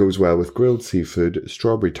 And it goes well with grilled seafood,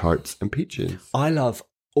 strawberry tarts, and peaches. I love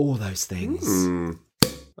all those things.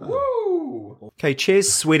 Woo! Okay,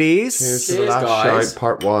 cheers, sweeties. Cheers to the Cheers, last guys. shout,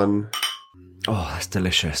 part one. Oh, that's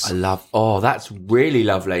delicious. That's really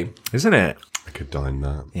lovely. Isn't it? I could dine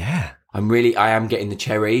that. Yeah. I am getting the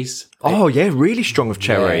cherries. Oh, yeah, really strong with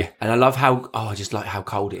cherry. Yeah. And I love I just like how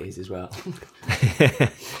cold it is as well.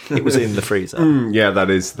 It was in the freezer. Yeah,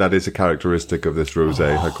 that is a characteristic of this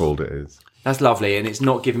rosé, how cold it is. That's lovely, and it's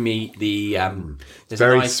not giving me the... It's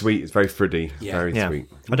very sweet, it's very fruity, very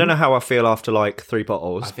sweet. I don't know how I feel after like 3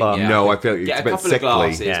 bottles, but I feel it's get a bit couple sickly. of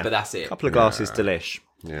glasses, Yeah. but that's it. a couple of glasses, delish.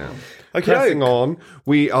 Yeah. Okay. Pressing on,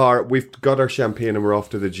 we've got our champagne and we're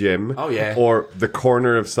off to the gym. Oh, yeah. Or the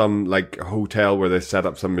corner of some like hotel where they set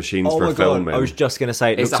up some machines Oh for my filming. God, I was just going to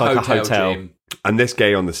say it It's looks like a hotel. gym. And this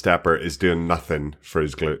guy on the stepper is doing nothing for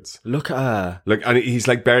his glutes. Look at her. Look, and he's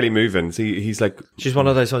like barely moving. See, he's like, She's one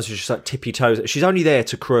of those ones who's just like tippy toes. She's only there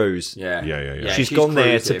to cruise. Yeah. Yeah. She's gone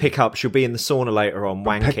there to pick up. She'll be in the sauna later on,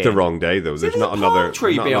 wanking. picked the wrong day though. There's not another palm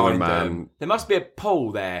tree not another behind man. them. There must be a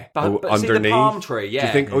pool there. But, Oh, but underneath see the palm tree, yeah. Do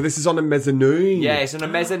you think? Oh, this is on a mezzanine. Yeah, it's on a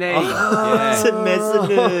mezzanine. It's a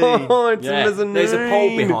mezzanine. Oh, it's Yeah. a mezzanine. There's a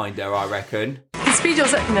pole behind her, I reckon. Speed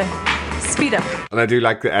up. And I do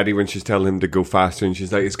like that Eddie when she's telling him to go faster, and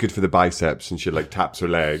she's like, "It's good for the biceps," and she like taps her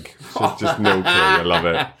leg. Just no clue. I love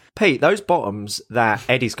it. Pete, those bottoms that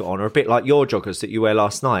Eddie's got on are a bit like your joggers that you wear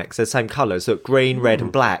last night because they're the same colours. Look, green, red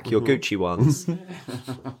and black, your Gucci ones.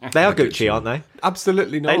 They are Gucci, aren't they?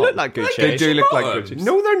 Absolutely not. They look like Gucci. They do look like bottoms. Gucci.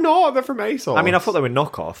 No, they're not. They're from ASOS. I mean, I thought they were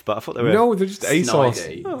knockoff, but I thought they were... No, they're just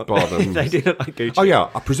ASOS Snidey. bottoms. They do look like Gucci. Oh yeah,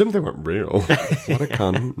 I presume they weren't real. What a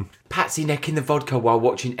cunt. Patsy necking the vodka while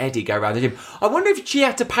watching Eddie go around the gym. I wonder if she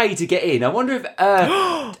had to pay to get in. I wonder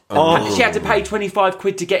if she had to pay 25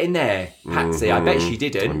 quid to get in there. Patsy, I bet she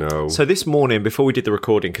didn't. no. So this morning, before we did the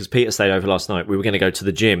recording, because Peter stayed over last night, we were going to go to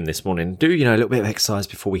the gym this morning, do, a little bit of exercise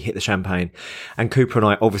before we hit the champagne. And Cooper and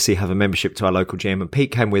I obviously have a membership to our local gym, and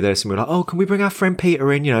Pete came with us, and we were like, oh, can we bring our friend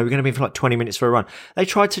Peter in? We're going to be in for like 20 minutes for a run. They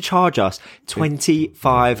tried to charge us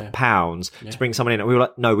 £25 to bring someone in. And we were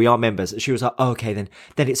like, no, we are members. And she was like, oh, okay, then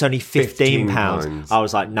it's only £15. I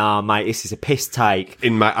was like, nah, mate, this is a piss take.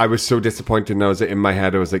 I was so disappointed. And I was in my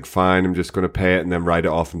head, I was like, fine, I'm just going to pay it and then write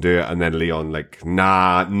it off and do it. And then Leon like,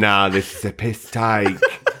 nah, this is a piss take.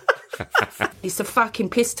 It's a fucking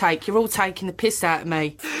piss take. You're all taking the piss out of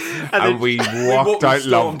me. And we walked out,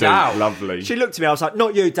 loved it. Lovely. She looked at me, I was like,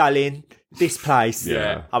 not you, darling. This place.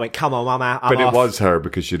 Yeah. I went, come on, Mama. But it was her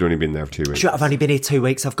because she'd only been there for 2 weeks. I've only been here 2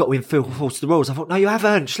 weeks. I've got to enforce the rules. I thought, no, you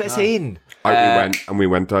haven't. Just let us in. We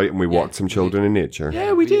went out and we walked some children in nature.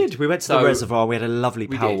 Yeah, we did. We went to the reservoir. We had a lovely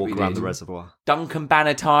power walk around the reservoir. Duncan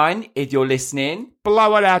Bannatyne, if you're listening,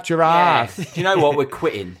 blow it out your ass. Do you know what? We're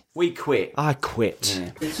quitting. We quit. I quit.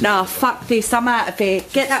 Yeah. Nah, fuck this. I'm out of here.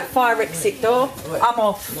 Get that fire exit door. I'm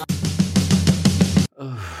off.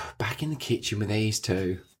 Back in the kitchen with these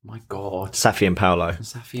two. My God. Safi and Paolo.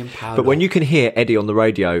 But when you can hear Eddie on the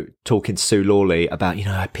radio talking to Sue Lawley about,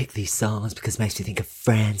 I pick these songs because it makes me think of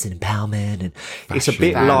friends and empowerment. And it's a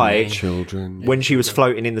bit like children. When she was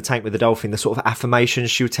floating in the tank with the dolphin, the sort of affirmations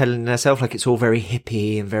she was telling herself, like it's all very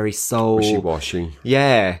hippie and very soul. Wishy-washy.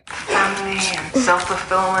 Yeah. Family and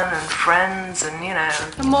self-fulfillment and friends and,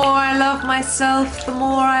 The more I love myself, the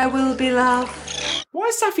more I will be loved. Why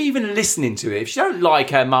is Safi even listening to it? If she don't like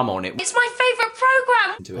her mum on it. It's my favourite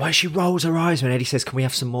programme. Why she rolls her eyes when Eddie says, can we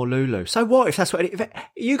have some more Lulu? So what if that's what Eddie... If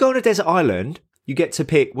you go on a desert island, you get to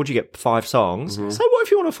pick, what do you get, 5 songs? Mm-hmm. So what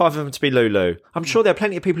if you want 5 of them to be Lulu? I'm sure there are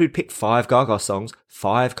plenty of people who'd pick 5 Gaga songs,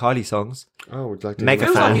 5 Kylie songs. Oh, would like to Mega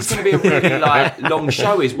fans. fans. Like it's going to be a really long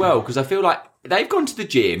show as well, because I feel like they've gone to the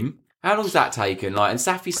gym. How long's that taken? And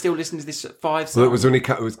Safi's still listening to this 5 songs? Well,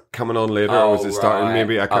 it was coming on later, or was it starting?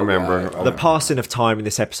 Maybe, I can't remember. Right. The passing of time in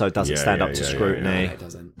this episode doesn't stand up to scrutiny. Yeah, it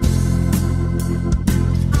doesn't.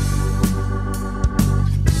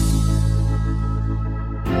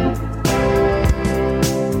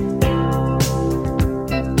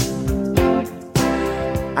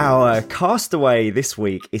 Our castaway this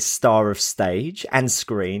week is star of stage and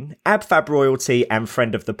screen, AbFab royalty and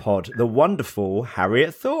friend of the pod, the wonderful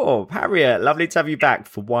Harriet Thorpe. Harriet, lovely to have you back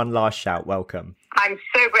for one last shout. Welcome. I'm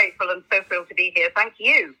so grateful and so thrilled to be here. Thank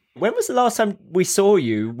you. When was the last time we saw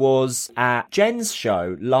you? Was at Jen's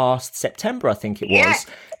show last September, I think it was. Yes.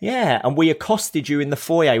 Yeah, and we accosted you in the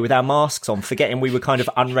foyer with our masks on, forgetting we were kind of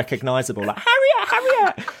unrecognisable. Like,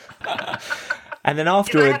 Harriet! And then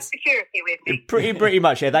afterwards... Did I have security with me? Pretty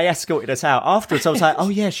much, yeah. They escorted us out. Afterwards, I was like, oh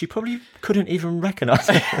yeah, she probably couldn't even recognise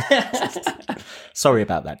me. Sorry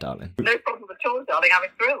about that, darling. No problem at all, darling. I was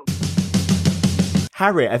thrilled.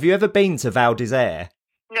 Harriet, have you ever been to Val d'Isère?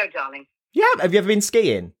 No, darling. Yeah, have you ever been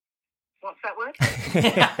skiing? What's that word?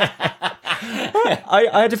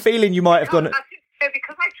 I had a feeling you might have gone... So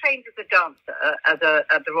because I trained as a dancer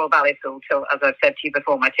at the Royal Ballet School till, as I've said to you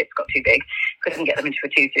before, my tits got too big, couldn't get them into a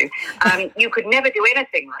tutu. You could never do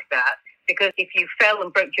anything like that because if you fell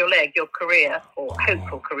and broke your leg, your career, or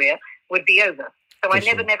hopeful career, would be over. So I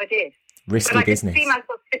never did. Risky but business. I could see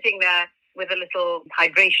myself sitting there with a little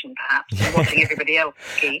hydration, perhaps, and watching everybody else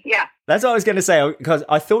ski. Yeah. That's what I was going to say, because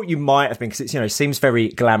I thought you might have been, because it's, seems very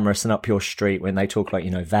glamorous and up your street when they talk like,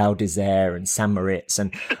 Val d'Isère and St. Moritz.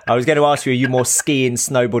 And I was going to ask you, are you more skiing,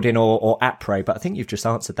 snowboarding or après? But I think you've just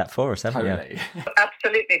answered that for us, haven't you?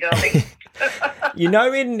 Absolutely, darling.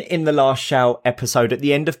 In the Last Shout episode, at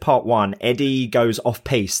the end of part 1, Eddie goes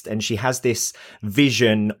off-piste and she has this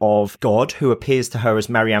vision of God who appears to her as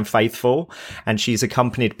Marianne Faithfull, and she's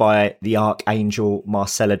accompanied by the archangel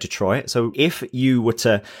Marcella Detroit. So if you were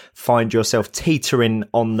to find yourself teetering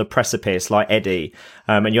on the precipice like Eddie,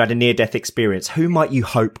 and you had a near-death experience, who might you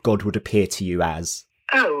hope God would appear to you as?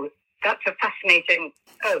 Oh, that's a fascinating...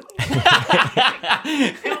 Oh.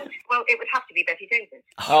 Well, it would have to be Betty Davis.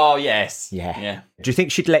 Oh, yes. Yeah. Do you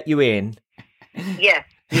think she'd let you in? Yes.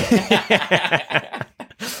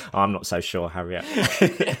 I'm not so sure, Harriet.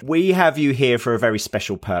 We have you here for a very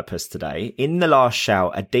special purpose today. In The Last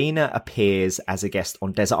Shout, Adina appears as a guest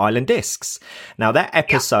on Desert Island Discs. Now, that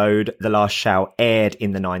episode, The Last Shout, aired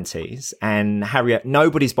in the 90s. And Harriet,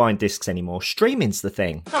 nobody's buying discs anymore. Streaming's the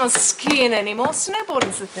thing. I'm not skiing anymore.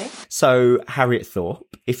 Snowboarding's the thing. So, Harriet Thorpe,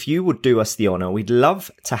 if you would do us the honour, we'd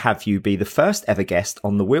love to have you be the first ever guest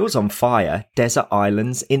on the Wheels on Fire Desert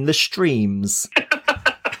Islands in the Streams.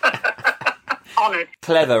 Honoured.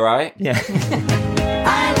 Clever, right? Yeah.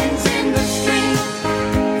 Islands in the stream,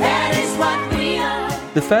 that is what we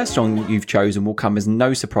are. The first song you've chosen will come as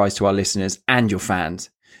no surprise to our listeners and your fans.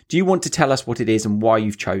 Do you want to tell us what it is and why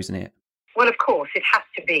you've chosen it? Well, of course, it has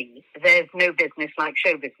to be. There's no business like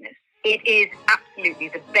show business. It is absolutely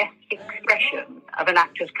the best expression of an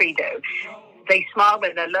actor's credo. They smile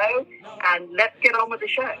when they're low, and let's get on with the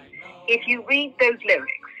show. If you read those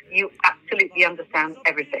lyrics, you absolutely understand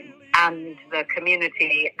everything, and the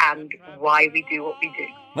community, and why we do what we do.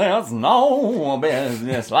 There's no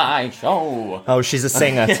business like show. Oh, she's a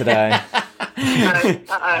singer today.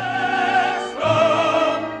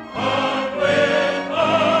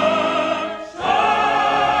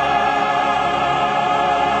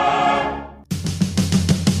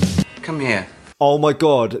 Come here. Oh my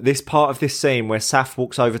God, this part of this scene where Saf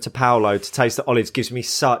walks over to Paolo to taste the olives gives me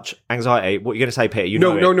such anxiety. What are you going to say, Peter?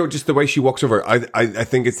 No, just the way she walks over. I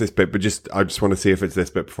think it's this bit, but I just want to see if it's this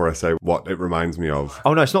bit before I say what it reminds me of.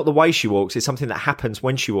 Oh no, it's not the way she walks, it's something that happens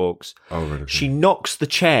when she walks. Oh, right, okay. She knocks the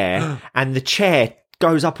chair and the chair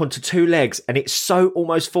goes up onto two legs and it so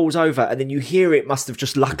almost falls over, and then you hear it must have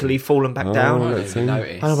just luckily fallen back down. And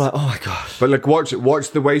I'm like, oh my God. But like, watch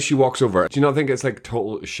the way she walks over. Do you not think it's like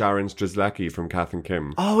total Sharon Strzelecki from Kath and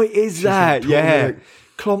Kim? Oh, it is that. Totally Yeah. like,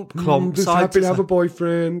 Clomp, just side happy to to have a side.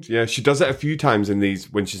 boyfriend. Yeah, she does it a few times in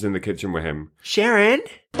these when she's in the kitchen with him. Sharon?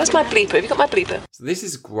 Where's my bleeper? Have you got my bleeper? So this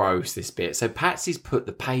is gross, this bit. So Patsy's put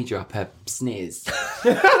the pager up her sniz.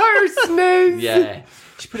 Her sniz! Yeah.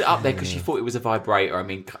 She put it up there because she thought it was a vibrator. I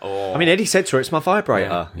mean, Eddie said to her, it's my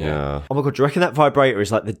vibrator. Yeah. Oh my God, do you reckon that vibrator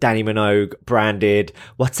is like the Danny Minogue branded,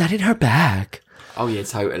 what's that in her bag? Oh, yeah,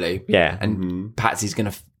 totally. Yeah. And Patsy's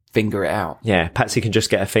going to figure it out. Yeah, Patsy can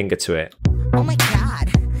just get her finger to it. Oh my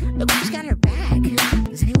God, look who's got her bag.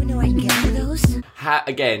 Does anyone know where I can get one of those?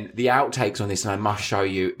 Again, the outtakes on this, and I must show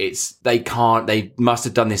you, they must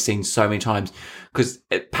have done this scene so many times, because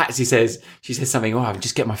Patsy says something, I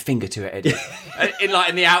just get my finger to it, Eddie. in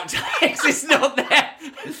the outtakes, it's not there.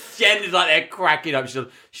 Jen is like, they're cracking up.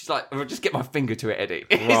 She's like, I'll just get my finger to it, Eddie.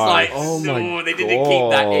 It's like, no, they didn't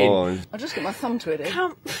keep that in. I'll just get my thumb to it.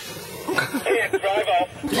 Come.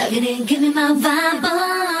 Plug it in, give me my vibe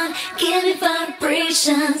on, give me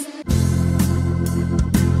vibrations.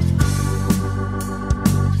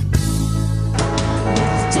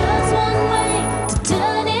 Just one way to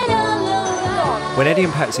turn it all around. When Eddie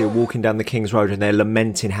and Patsy are walking down the King's Road and they're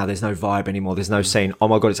lamenting how there's no vibe anymore, there's no scene. Oh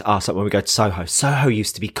my God, it's us. Like when we go to Soho. Soho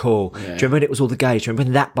used to be cool. Yeah. Do you remember when it was all the gays? Do you remember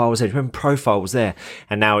when that bar was there? Do you remember Profile was there?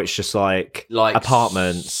 And now it's just like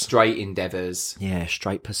apartments. Straight endeavours. Yeah,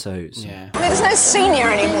 straight pursuits. Yeah. There's no senior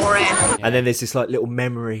anymore, Anne. And then there's this like little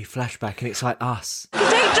memory flashback and it's like us. You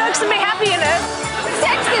take drugs and be happy, you know.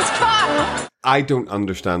 Sex is fun. I don't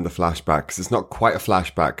understand the flashback, because it's not quite a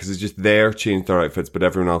flashback, because it's just they're changed their outfits, but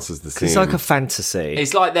everyone else is the same. It's like a fantasy.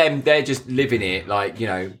 It's like them, they're just living it, like, you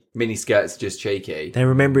know, mini skirts just cheeky. They're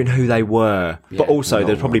remembering who they were, but also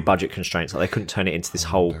there's probably budget constraints. Like they couldn't turn it into this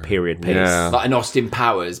whole period piece. Yeah. Like an Austin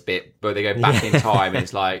Powers bit where they go back in time and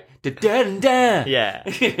it's like, da-da-da-da. Yeah.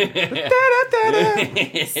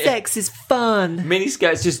 Da-da-da-da. Sex is fun. Mini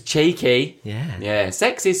skirts just cheeky. Yeah. Yeah,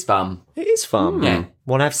 sex is fun. It is fun. Yeah.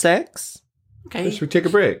 Want to have sex? Okay. Should we take a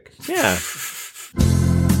break? Yeah.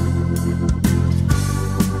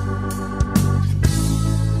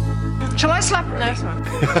 Shall I slap? No, sorry.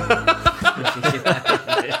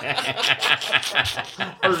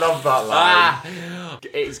 I love that line.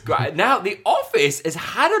 It's great. Now, The Office has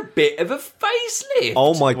had a bit of a facelift.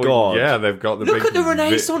 Oh my God. Yeah, they've got the Look big at the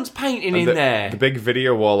Renaissance painting in there. The big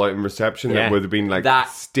video wall out in reception that would have been like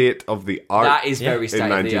state of the art. That is very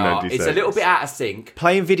state of the art. It's a little bit out of sync.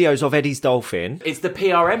 Playing videos of Eddie's dolphin. It's the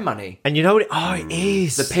PRM money. And you know what? It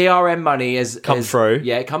is. The PRM money has come through.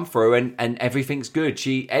 Yeah, come through and everything's good.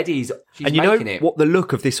 She's and you making know it. what the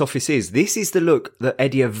look of this office is? This is the look that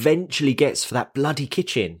Eddie eventually gets for that bloody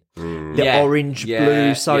kitchen. The orange,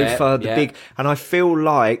 blue sofa, the big... And I feel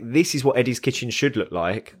like this is what Eddie's kitchen should look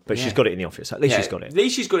like, but she's got it in the office. At least she's got it. At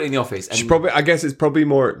least she's got it in the office. And She probably, I guess it's probably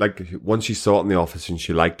more like once she saw it in the office and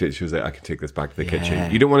she liked it, she was like, I can take this back to the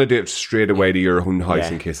kitchen. You don't want to do it straight away to your own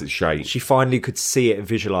house in case it's shite. She finally could see it and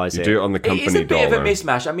visualise it. Do it on the company it is a bit dollar. of a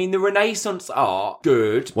mismatch. I mean, the Renaissance art,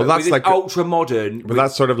 good. Well, but that's with like ultra modern. But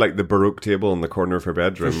that's sort of like the Baroque table in the corner of her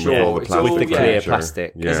bedroom with all the It's plastic. all- with the clear furniture.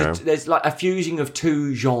 plastic. Yeah. There's like a fusing of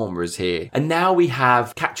two genres here. And now we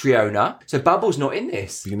have Catriona. So Bubble's not in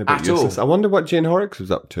this Being a bit at all. useless. I wonder what Jane Horrocks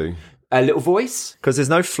was up to. A little voice. Because there's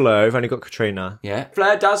no Fleur, we've only got Katrina. Yeah.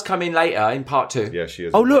 Fleur does come in later in part 2. Yeah, she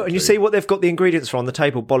is. Oh, look, and you see what they've got the ingredients for on the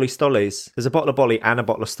table, Bolly Stollies. There's a bottle of Bolly and a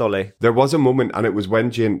bottle of Stolly. There was a moment, and it was when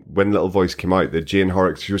Little Voice came out, that Jane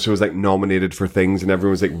Horrocks, she was like nominated for things, and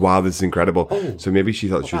everyone was like, wow, this is incredible. Oh. So maybe she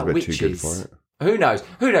thought she was a What bit about too good witches? for it.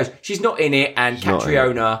 Who knows? She's not in it, and She's not in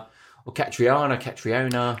Catriona or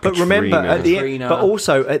Catriona. But remember, at the end, Katrina. but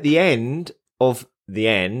also at the end of The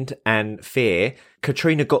End and Fear,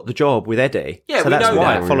 Katrina got the job with Eddie. Yeah, so we that's know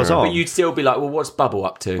why that. it follows on. But you'd still be like, well, what's Bubble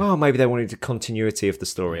up to? Well, maybe they wanted the continuity of the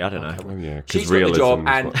story. I don't know. Oh, yeah, 'cause She's got the realism job, is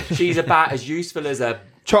and what- she's about as useful as a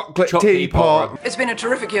chocolate teapot. It's been a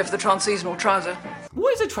terrific year for the transseasonal trouser.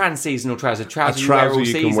 What is a trans-seasonal trouser? A Trouser you wear trouser all you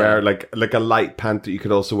season? can wear like a light pant that you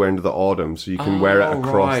could also wear into the autumn, so you can wear it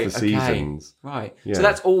across right, the seasons. Right. Yeah. So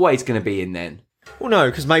that's always going to be in then. Well, no,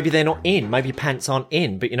 because maybe they're not in. Maybe pants aren't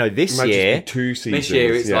in. But, this It might year... just be 2 seasons. This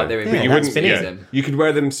year it's like they're in. Yeah, You that's wouldn't. finished. Yeah, you could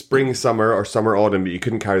wear them spring, summer, or summer, autumn, but you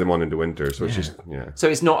couldn't carry them on into winter. So it's just So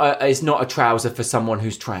it's not a trouser for someone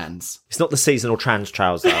who's trans. It's not the seasonal trans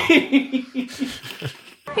trouser.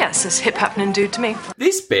 Yes, it's hip happening dude to me.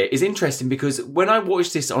 This bit is interesting because when I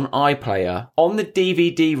watched this on iPlayer, on the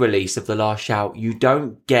DVD release of The Last Shout, you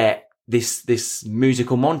don't get this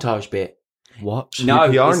musical montage bit. What? No,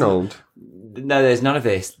 P.P. it's- Arnold. No, there's none of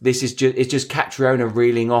this. This is just Catriona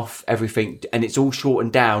reeling off everything, and it's all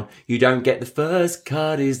shortened down. You don't get the first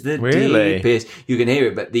cut is the Really? deepest. You can hear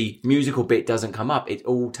it, but the musical bit doesn't come up. It's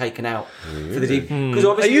all taken out for the deep. Because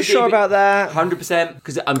Are you sure about that? 100%.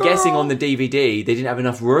 Because I'm guessing on the DVD they didn't have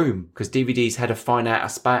enough room because DVDs had a finite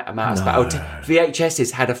amount of space.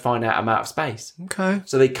 VHSs had a finite amount of space, Okay.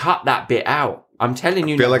 so they cut that bit out. I'm telling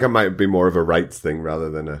you. I feel now. like it might be more of a rights thing rather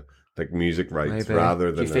than a music rights Maybe.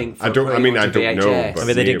 rather than. Do you think I don't. for I mean, I putting don't onto know. VHS? But I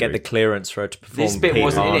mean, they didn't get the maybe. clearance for her to perform. This bit P.P.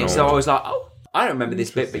 wasn't in it, so I Arnold. was like, oh, I don't remember this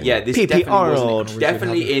bit, but yeah, this P.P. definitely Arnold. wasn't.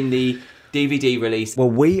 Definitely in the DVD release. Well,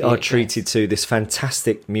 we are VHS. treated to this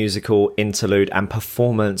fantastic musical interlude and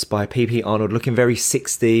performance by P.P. Arnold, looking very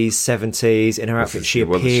 60s, 70s. In her outfit, she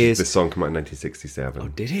appears. This song came out in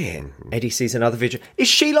 1967. Did it? Eddie sees another video. Is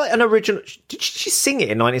she like an original? Did she sing it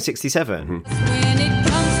in 1967?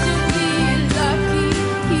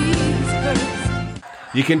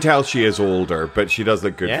 You can tell she is older, but she does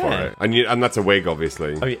look good Yeah. for it, and that's a wig,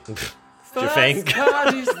 obviously. Oh, yeah. Do you think? First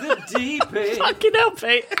cut is the deepest. Fucking help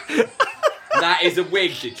it. That is a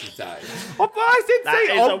wig, did you say? Oh, but I did That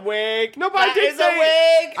say is a wig. No, but I That did is say a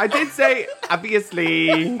wig. I did say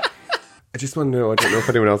obviously. I just want to know. I don't know if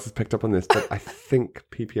anyone else has picked up on this, but I think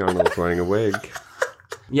P.P. Arnold's wearing a wig.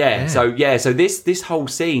 Yeah. So this whole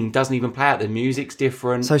scene doesn't even play out. The music's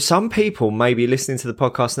different. So some people may be listening to the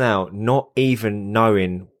podcast now, not even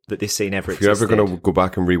knowing that this scene ever If you're existed. ever going to go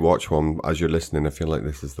back and rewatch one as you're listening, I feel like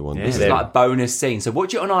this is the one. Yeah. this is like a bonus scene. So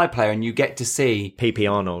watch it on iPlayer and you get to see P.P.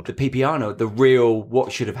 Arnold. the P.P. Arnold, the real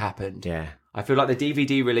what should have happened. Yeah. I feel like the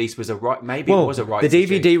DVD release was a right. Maybe Well, it was a right. the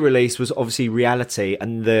DVD release was obviously reality,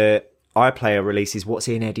 and the iPlayer release is what's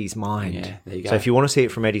in Eddie's mind. Yeah, there you go. So if you want to see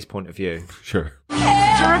it from Eddie's point of view, Sure.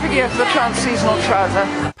 Terrific year for the transseasonal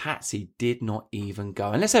trouser. Patsy did not even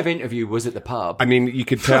go unless her interview was at the pub. I mean, you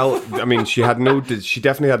could tell. I mean, she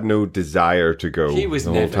definitely had no desire to go. She was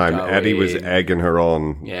the whole never time. going. Eddie was egging her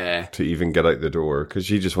on. Yeah. To even get out the door because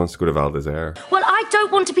she just wants to go to Val d'Isere. Well, I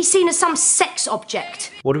don't want to be seen as some sex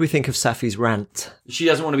object. what do we think of Safi's rant? She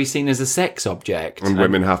doesn't want to be seen as a sex object. And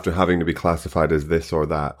women having to be classified as this or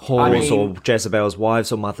that. Whores mean- or Jezebel's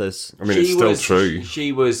wives or mothers? I mean, it's still true.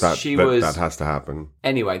 She was. That has to happen.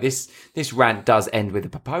 Anyway, this rant does end with a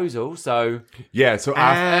proposal. So Yeah, so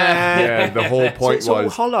after, the whole point it's all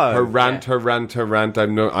was hollow. her rant.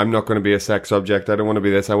 I'm not going to be a sex object. I don't want to be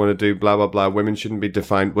this. I want to do blah blah blah. Women shouldn't be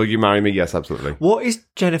defined. Will you marry me? Yes, absolutely. What is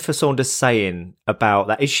Jennifer Saunders saying about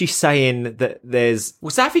that? Is she saying that there's...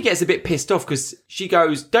 well, Safi gets a bit pissed off because she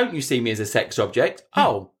goes, "Don't you see me as a sex object?"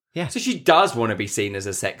 Oh, Yeah. So she does want to be seen as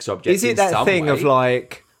a sex object. Is it in that some thing way. of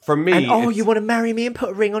like... For me, And, it's- you want to marry me and put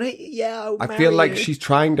a ring on it? Yeah, I'll I marry feel like you. she's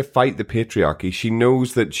trying to fight the patriarchy. She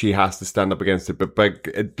knows that she has to stand up against it, but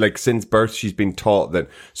like since birth, she's been taught that.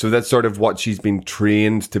 So that's sort of what she's been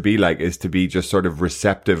trained to be like, is to be just sort of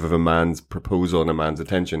receptive of a man's proposal and a man's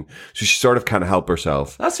attention. So she sort of can't help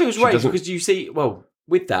herself. That's who's She right doesn't- because you see, well,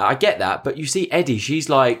 with that, I get that, but you see Eddie, she's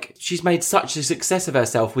made such a success of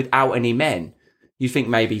herself without any men. You think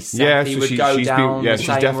maybe Safi would go down the she's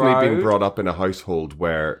same definitely been road? brought up in a household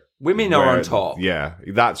where Women are on top. Yeah,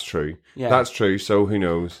 that's true. Yeah. That's true. So who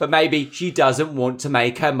knows? But maybe she doesn't want to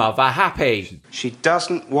make her mother happy. She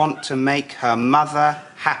doesn't want to make her mother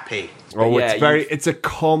happy. Oh, yeah, it's a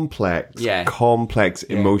complex, Yeah.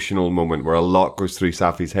 emotional moment where a lot goes through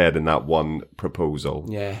Safi's head in that one proposal.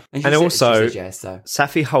 Yeah. And she also, says yes, so.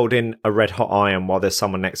 Safi holding a red hot iron while there's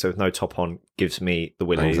someone next to her with no top on gives me the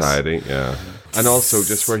willies. Anxiety, yeah. And also,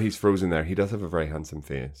 just where he's frozen there, he does have a very handsome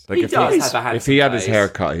face. Like He if does he, have a handsome if he had his face. hair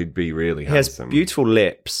cut, he'd be really He has handsome. beautiful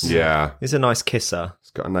lips. Yeah. He's a nice kisser.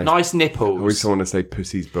 He's got a nice Nice I nipples. always want to say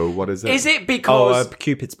pussy's bow. What is it? Is it Oh, because...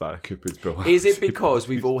 Cupid's bow. Cupid's bow. Is it because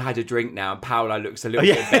we've all had a drink now, and Paolo looks a little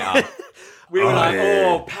bit better. We were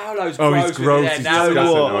Paolo's gross. He's gross. Yeah, He's now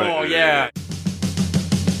disgusting. yeah.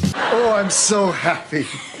 Oh, I'm so happy.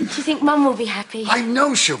 Do you think Mum will be happy? I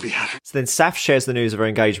know she'll be happy. So then Saf shares the news of her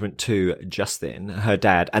engagement to Justin, her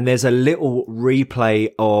dad, and there's a little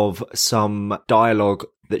replay of some dialogue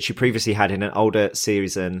that she previously had in an older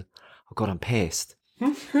season. Oh God, I'm pissed.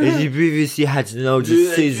 She previously had an older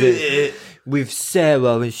season with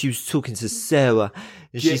Sarah when she was talking to Sarah.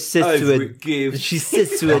 And she says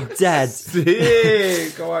to her dad.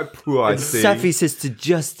 Go on, poor And Safi says to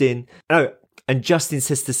Justin, and Justin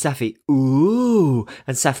says to Safi, ooh.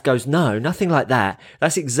 And Saf goes, no, nothing like that.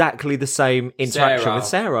 That's exactly the same interaction with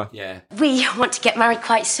Sarah. Yeah. We want to get married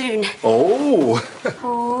quite soon. Oh.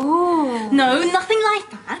 Oh. No, nothing like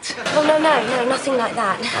that. Oh, no, nothing like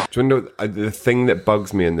that. Do you know the thing that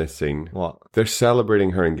bugs me in this scene? What? They're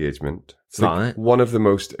celebrating her engagement. It's like Right. one of the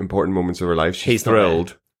most important moments of her life. She's He's not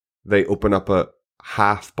thrilled. They open up a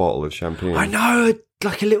half bottle of champagne. I know,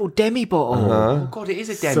 like a little demi bottle. Oh God, it is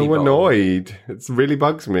a demi So bottle. annoyed. It really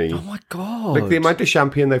bugs me. Oh my God. Like the amount of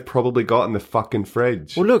champagne they've probably got in the fucking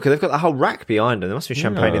fridge. Well, look, they've got the whole rack behind them. There must be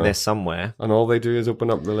champagne in Yeah. there somewhere. And all they do is open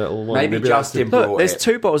up the little one. Maybe that's Justin the- brought Look, there's it.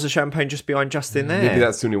 2 bottles of champagne just behind Justin there. Maybe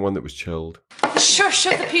that's the only one that was chilled. Shush,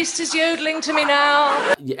 the piece is yodeling to me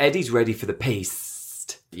now. Yeah, Eddie's ready for the peace.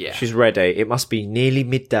 Yeah. She's ready. It must be nearly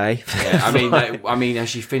midday. Yeah, I mean, has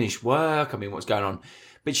she finished work? I mean, what's going on?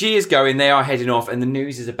 But she is going. They are heading off, and the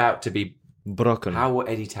news is about to be broken. How will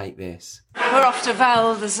Eddie take this? We're off to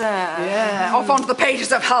Val d'Isere. Yeah, off onto the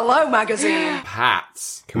pages of Hello magazine.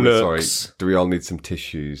 Pats. Sorry, do we all need some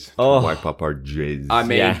tissues to wipe up our jizz? I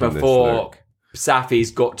mean, from this before look?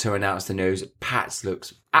 Safi's got to announce the news, Pats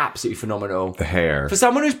looks absolutely phenomenal. The hair. For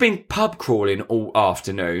someone who's been pub crawling all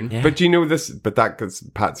afternoon. Yeah. But do you know this? But that gets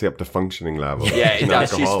Patsy up to functioning level. Yeah, it An does.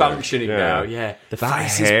 She's alcoholic. functioning now, yeah. The That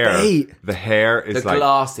face hair, is beat. the hair is The like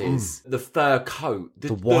glasses, the fur coat,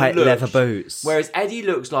 The white look. leather boots. Whereas Eddie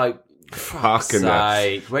looks like, fuck's fucking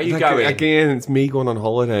sake, where are you like, going? Again, it's me going on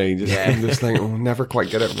holiday. I'm just like, never quite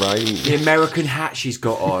get it right. The American hat she's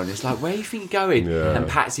got on. It's like, where do you think you're going? Yeah. And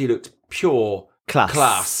Patsy looked pure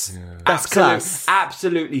class. That's class.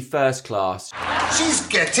 Absolutely first class. She's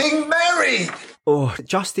getting married. Oh,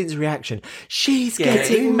 Justin's reaction. She's Getting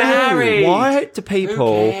getting married. married. Why do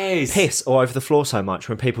people Who cares? piss all over the floor so much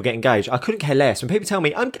when people get engaged? I couldn't care less. When people tell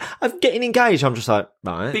me, I'm getting engaged, I'm just like,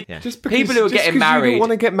 right. Yeah. Just because, People who are just getting 'cause you married don't want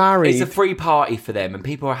to get married. It's a free party for them, and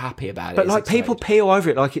people are happy about it. But It's like people exciting. pee all over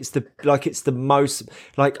it like it's the most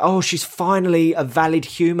like, oh, she's finally a valid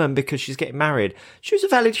human because she's getting married. She was a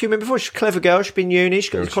valid human before. She's a clever girl. She's been uni. She's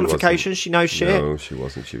got No, these she qualifications. wasn't. She knows shit. No, she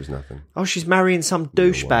wasn't. She was nothing. Oh, she's marrying some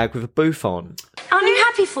douchebag with a booth on. Aren't you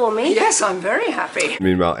happy for me? Yes, I'm very happy.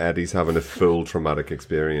 Meanwhile, Eddie's having a full traumatic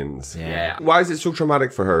experience. Yeah. Why is it so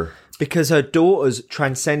traumatic for her? Because her daughter's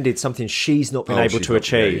transcended something she's not been able she's to not-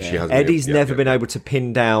 achieve. yeah, she hasn't Eddie's been- yeah, never yeah. been able to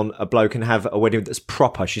pin down a bloke and have a wedding that's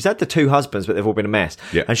proper. She's had the 2 husbands, but they've all been a mess.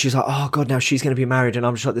 Yeah. And she's like, oh God, now she's going to be married and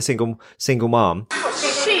I'm just like the single mum.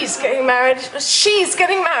 She's getting married. She's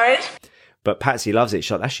getting married. But Patsy loves it. She's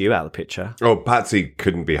like, that's you out of the picture. Oh, Patsy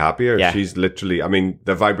couldn't be happier. Yeah. She's literally, I mean,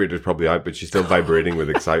 the vibrator's probably out, but she's still vibrating with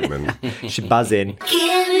excitement. She's buzzing.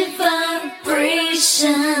 Give me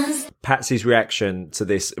vibrations. Patsy's reaction to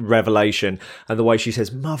this revelation and the way she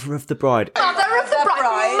says, mother of the bride. Mother of the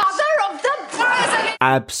bride. Mother of the bride.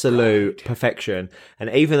 Absolute perfection. And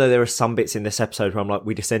even though there are some bits in this episode where I'm like,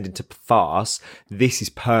 we descend into farce, this is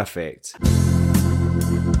perfect.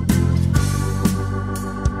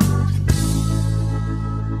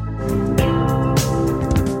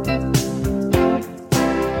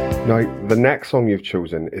 Now, the next song you've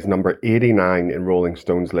chosen is number 89 in Rolling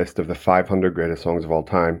Stone's list of the 500 greatest songs of all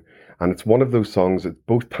time. And it's one of those songs that's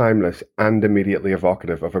both timeless and immediately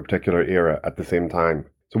evocative of a particular era at the same time.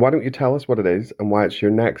 So why don't you tell us what it is and why it's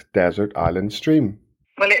your next Desert Island Stream?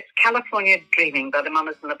 Well, it's California Dreaming by the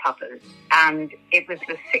Mamas and the Papas. And it was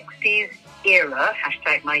the 60s era,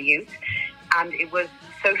 #my youth. And it was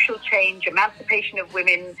social change, emancipation of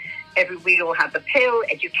women. We all had the pill,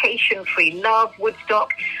 education, free love,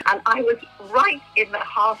 Woodstock. And I was right in the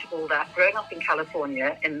heart of all that, growing up in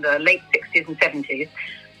California in the late 60s and 70s.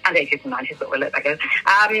 And 80s and 90s, but we'll let that go.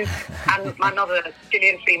 And my mother,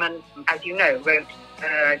 Gillian Freeman, as you know, wrote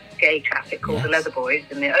a gay classic called The Leather Boys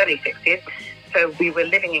in the early 60s. So we were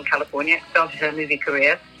living in California, started her movie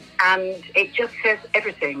career, and it just says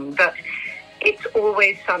everything. But it's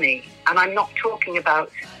always sunny, and I'm not talking about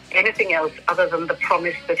anything else other than the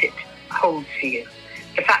promise that it holds for you.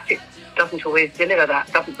 The fact it doesn't always deliver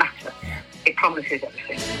that doesn't matter. It promises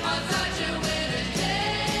everything.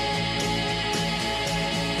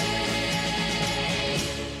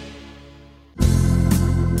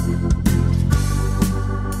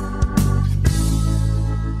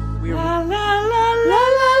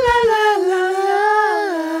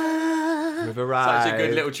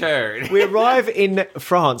 little turn. We arrive in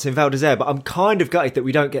France, in Val d'Isère, but I'm kind of gutted that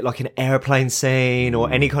we don't get like an airplane scene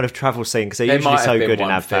or any kind of travel scene because they're There usually might so have been good in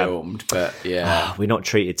one Avfab. filmed, but yeah. We're not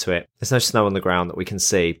treated to it. There's no snow on the ground that we can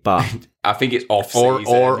see, but I think it's off or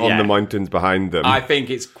season. on the mountains behind them. I think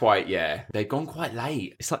it's quite, they've gone quite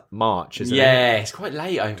late. it's like March, isn't it? Yeah, it's quite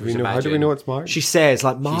late, I do we know, how do we know it's March? She says,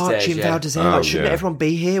 like, March says, in yeah. Val d'Isère. Oh, Like, shouldn't yeah. everyone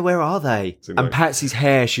be here? Where are they? Seems And like- Patsy's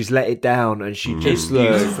hair, she's let it down and she just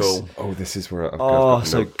looks... beautiful. Oh, this is where I've Oh, got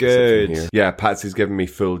so notes good. in here. Yeah, Patsy's giving me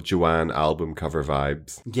full Joanne album cover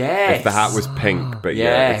vibes. Yes. If the hat was pink, but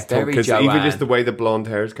Yeah, it's very because even Joanne. just the way the blonde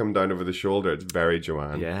hair's come down over the shoulder, it's very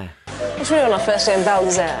Joanne. Yeah. What's really on our first day in Val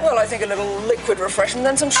d'Isère? Well, I think a little liquid refreshment,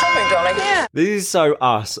 then some shopping, darling. Yeah. This is so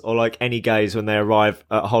us, or like any gays when they arrive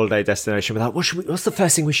at a holiday destination. We're like, what's the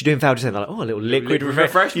first thing we should do in Val d'Isère? They're like, oh, a little liquid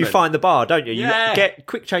refreshment. You find the bar, don't you? Yeah. You get a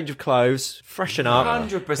quick change of clothes, freshen up,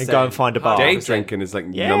 100%. and go and find a bar. Day drinking is like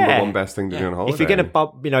Yeah. number one best thing to do on holiday. If you're going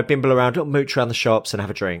to bimble around, don't mooch around the shops and have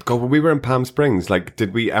a drink. God, when we were in Palm Springs, like,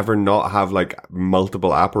 did we ever not have like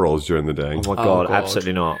multiple Aperols during the day? Oh my God, God.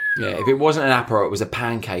 absolutely not. Yeah, if it wasn't an Aperol, it was a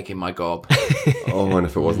pancake in my gob. Oh, and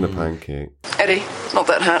if it wasn't a pancake. Eddie, not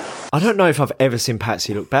that hat. I don't know if I've ever seen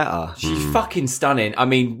Patsy look better. She's fucking stunning. I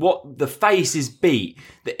mean, the face is beat.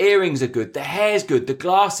 The earrings are good. The hair's good. The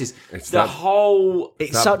glasses. It's the that- whole...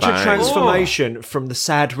 It's That such a bang. transformation from the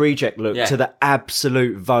sad reject look Yeah. to the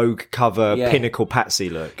absolute Vogue cover Yeah. pinnacle Patsy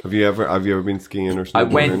look. Have you ever been skiing or I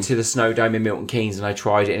something? went to the Snow Dome in Milton Keynes and I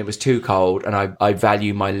tried it and it was too cold and I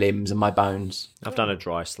value my limbs and my bones. I've done a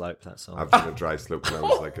dry slope, that's all. I've done a dry slope when I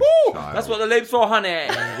was like a child. That's what the limbs for, honey.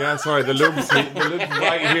 Yeah, sorry, the lube's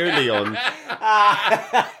right here, Leon.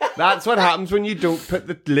 That's what happens when you don't put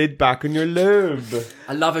the lid back on your lube.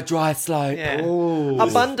 I love a dry slope. Yeah. Oh,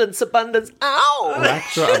 Abundance. Ow!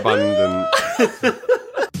 extra abundant.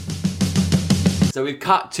 So we've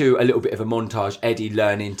cut to a little bit of a montage, Eddie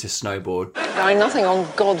learning to snowboard. I mean, nothing on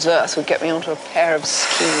God's earth would get me onto a pair of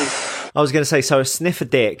skis. I was going to say, so a sniffer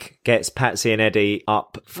dick gets Patsy and Eddie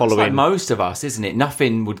up It's following... like most of us, isn't it?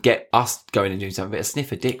 Nothing would get us going and doing something, but a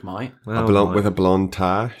sniffer dick might. With a blonde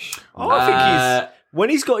tash. Oh, I think he's... When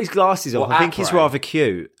he's got his glasses on, Well, I think he's après. rather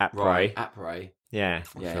cute. Après. Right, après. Yeah.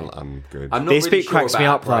 Yeah. I feel I'm good. I'm not This really bit sure cracks me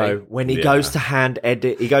about up though après. when he Yeah. goes to hand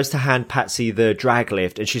Patsy the drag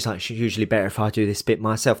lift, and she's like, "She's usually better if I do this bit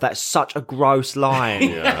myself." That's such a gross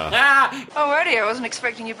line. Oh, Eddie, I wasn't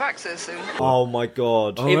expecting you back so soon. Oh my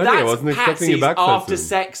God! Oh, If really? I that's wasn't expecting you Patsy's back so after soon.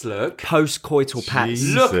 sex look, Post-coital Pats.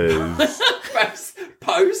 Jesus.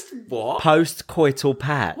 post what? Post-coital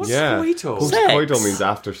Pats. What's Yeah. coital? Post-coital means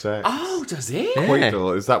after sex. Oh, does it?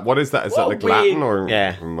 Coital. Is that, what is that? Is that What like weird- Latin or?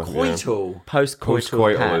 Yeah. Coital. Post-coital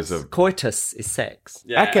Post-coital Pats. is a- Coitus is sex.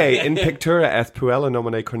 Ecce in pictura est puella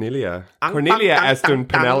nomine Cornelia. Cornelia est un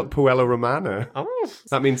puella romana.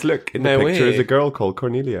 That means, look, in the Mais picture oui. is a girl called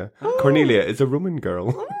Cornelia. Cornelia is a Roman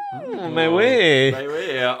girl. Oh, mais oui.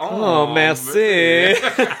 Oh, merci.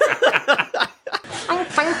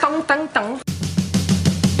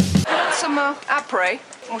 Some après,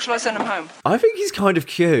 or shall I send him home? I think he's kind of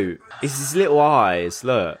cute. It's his little eyes.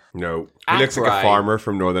 Look, No. He looks like a Après. farmer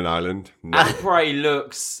from Northern Ireland. No. Après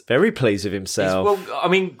looks... very pleased with himself. Well, I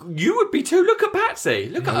mean, you would be too. Look at Patsy.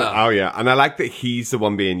 Look at her. Oh yeah, and I like that he's the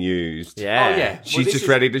one being used. yeah. Oh, yeah. She's Well, this just is-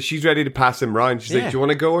 ready to. She's ready to pass him round. She's Yeah. like, "Do you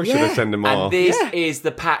want to go, or should I Yeah. send him And off?" this is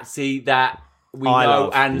the Patsy that we I know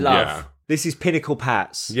love. and love. Yeah. This is Pinnacle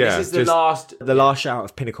Pats. Yeah, This is the just- last... The last shout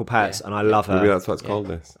of Pinnacle Pats, and I love her. Maybe that's what it's called.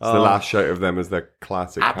 This. It's the last shout of them as their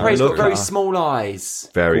classic. Apre's character. got very at her. small eyes.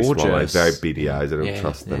 Very small Gorgeous. eyes, very beady eyes. I don't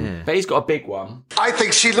trust them. But he's got a big one. I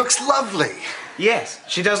think she looks lovely. Yes,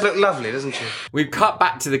 she does look lovely, doesn't she? We've cut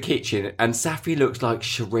back to the kitchen and Safi looks like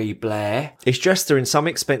Cherie Blair. He's dressed her in some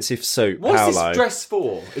expensive suit, What's Paolo. this dress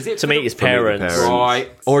for? Is it To for meet the- his To meet the parents.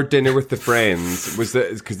 Right. Or dinner with the friends. Was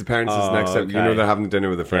that because the parents is next up? You know okay. they're having dinner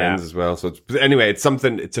with the friends Yeah. as well. So it's, but anyway, it's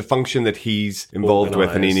something. It's a function that he's involved with,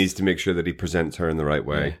 and he Organised. needs to make sure that he presents her in the right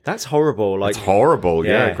way. That's horrible. Like It's horrible.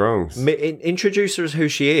 Yeah, gross. Introduce her as who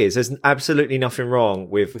she is. There's absolutely nothing wrong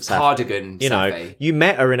with Safi. Cardigan, You know, Safi. you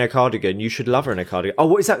met her in a cardigan. You should love her in a cardigan. Oh,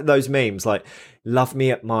 what is that? Those memes like, "Love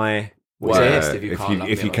me at my." What's Yeah. it? Best if you can't love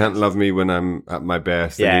me if you at my can't best. love me when I'm at my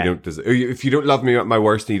best, then Yeah. you don't deserve. If you don't love me at my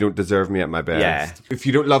worst, then you don't deserve me at my best. Yeah. If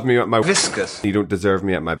you don't love me at my Viscous. you don't deserve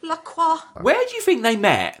me at my. La Croix. Where do you think they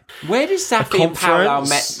met? Where did Safi and Paolo conference?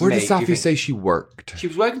 met? Where did meet, do you Safi think? say she worked? She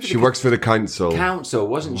was working for She the works for the council. council,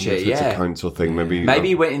 wasn't she? If it's Yeah. a council thing, maybe. Maybe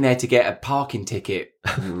he went in there to get a parking ticket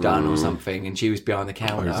done or something, and she was behind the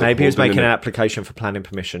counter. Maybe he was Holding making an- an application for planning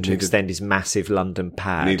permission to Needed- extend his massive London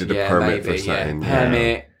pad. needed a Yeah, permit maybe, for something.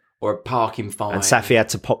 Permit or a parking fine. And Safi had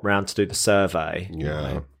to pop round to do the survey.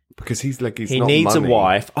 Yeah. Because he's like, he not needs money. a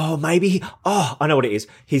wife. Oh, maybe. I know what it is.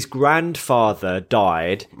 His grandfather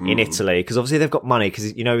died in Italy because obviously they've got money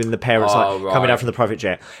because in the parents coming out from the private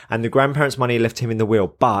jet, and the grandparents' money left him in the will,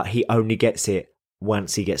 but he only gets it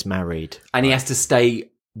once he gets married, and he has to stay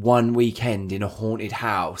one weekend in a haunted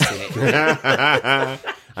house.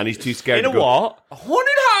 And he's too scared. In a what? A haunted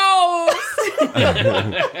house.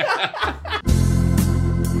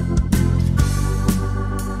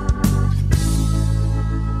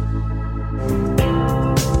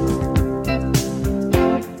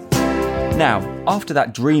 Now, after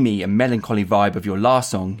that dreamy and melancholy vibe of your last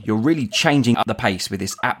song, you're really changing up the pace with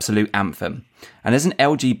this absolute anthem. And as an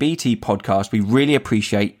LGBT podcast, we really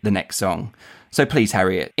appreciate the next song. So please,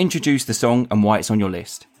 Harriet, introduce the song and why it's on your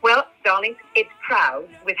list. Well, darling, it's Proud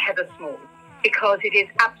with Heather Small, because it is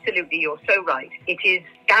absolutely, you're so right, it is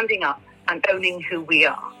standing up and owning who we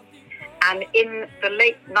are. And in the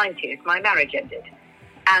late 90s, my marriage ended.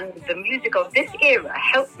 And the music of this era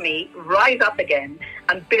helped me rise up again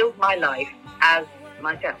and build my life as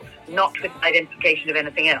myself, not with identification of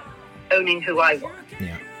anything else, owning who I was.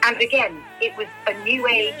 Yeah. And again, it was a new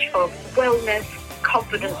age of wellness,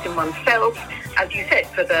 confidence in oneself. As you said,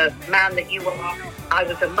 for the man that you are, I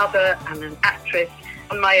was a mother and an actress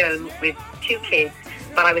on my own with 2 kids,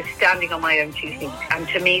 but I was standing on my own 2 feet. And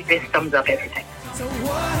to me, this sums up everything. So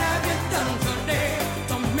what have you done today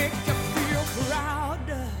to make you feel proud?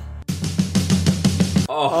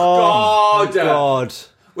 Oh, God.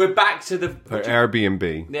 We're back to the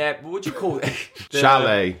Airbnb. Yeah, what do you call it?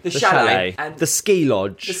 Chalet. The chalet. And the ski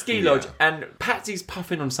lodge. The ski lodge. And Patsy's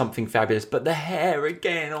puffing on something fabulous, but the hair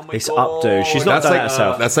again, oh my It's God. updo. She's not done it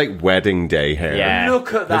herself. That's like wedding day hair. Yeah.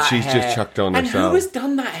 Look at that that she's hair. just chucked on and herself. who has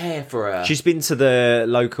done that hair for her? She's been to the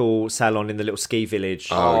local salon in the little ski village.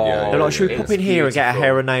 Oh, yeah. They're like, should we pop in here and get our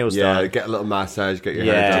hair and nails done? Get a little massage, get your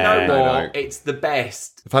Yeah. hair Do you done. know night what? out. It's the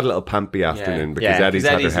best. I've had a little pampy afternoon because Yeah. Eddie's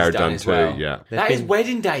had her Eddie's hair has done as too. well. Yeah. That is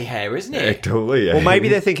wedding day hair, isn't it? Totally, yeah. Well, maybe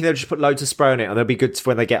they're thinking they'll just put loads of spray on it and they'll be good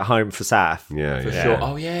for when they get home for Saf. Yeah, For yeah. sure.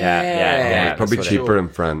 Oh, yeah. Probably that's cheaper what in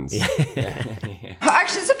France.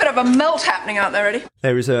 Actually, it's a bit of a melt happening out there, Eddie.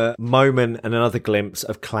 There is a moment and another glimpse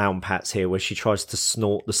of Clown Pats here where she tries to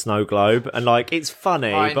snort the snow globe. And, it's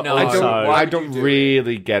funny, I but know. also... I don't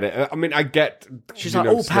really get it. I mean, I get She's you like,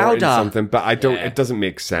 know, "Oh, snorting powder." something, but I don't. Yeah. It doesn't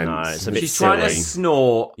make sense. No, it's a bit She's silly. trying to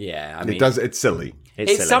snort. Yeah, I mean, It does. It's silly.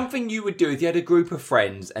 It's silly. something you would do if you had a group of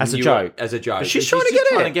friends and As a you joke. As a joke. But she's But trying to just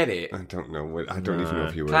get trying it. to get it. I don't know. I don't even know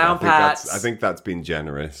if you would. Clown Pats. I think that's been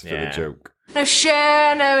generous for the Yeah. joke. No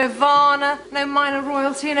Cher, no Ivana, no minor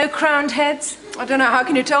royalty, no crowned heads. I don't know, how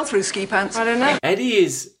can you tell through ski pants? I don't know. Eddie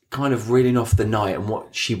is kind of reeling off the night and what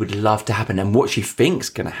she would love to happen and what she thinks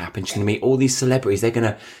going to happen. She's going to meet all these celebrities. They're going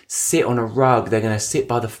to sit on a rug. They're going to sit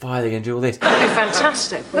by the fire. They're going to do all this. That'd be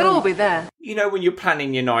fantastic. We'll all be there. You know, when you're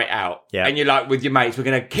planning your night out Yeah. and you're like with your mates, we're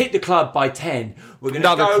going to hit the club by 10. We're going to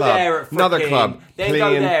Another go club. there at Another frickin', club. Then go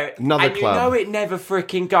Playing there. another and club. you know it never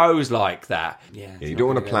freaking goes like that. Yeah, Yeah, you don't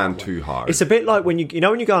want to plan too hard. It's a bit like when you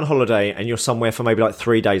know when you go on holiday and you're somewhere for maybe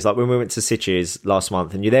 3 days, like when we went to Sitges last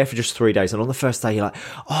month, and you're there for just 3 days, and on the first day you're like,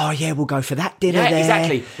 oh yeah, we'll go for that dinner Yeah, there.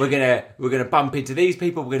 exactly. We're gonna bump into these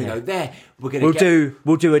people. We're gonna go there.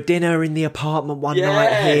 We'll do a dinner in the apartment one night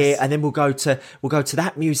Yes. here, and then we'll go to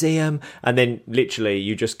that museum, and then literally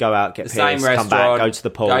you just get the pissed, same come restaurant. back, go to the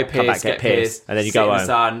pool, go come back, piss, get pissed, and then you sit go in home. the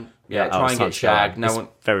sun. Yeah, try and get shagged. No It's one.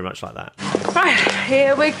 very much like that. Right,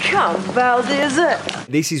 here we come, Val d'Isère.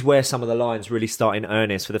 This is where some of the lines really start in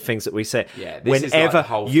earnest for the things that we say. Yeah, this is like whenever the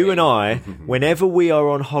whole you thing. and I, whenever we are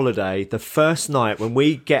on holiday, the first night when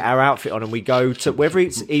we get our outfit on and we go to whether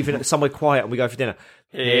it's even somewhere quiet and we go for dinner.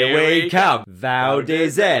 Here we come, Val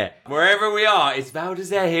d'Isère. Wherever we are, it's Val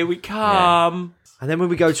d'Isère. Here we come. And then when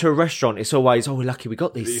we go to a restaurant, it's always, we're lucky we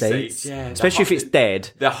got these seats. Yeah, Especially if it's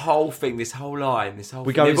dead. The whole thing, this whole line, this whole.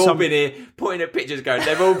 We thing. go They've in all been here, putting up pictures, going.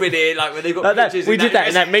 They've all been here, like when they've got Like that. pictures. We did that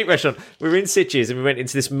in that meat restaurant. We were in Sitges and we went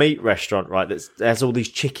into this meat restaurant, right? That has all these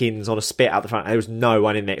chickens on a spit out the front. There was no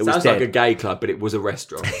one in there. It was Sounds dead. like a gay club, but it was a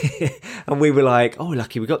restaurant. And we were like, oh,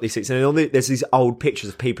 lucky we got these seats. And then there's these old pictures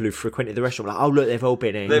of people who frequented the restaurant. Like, oh, look, they've all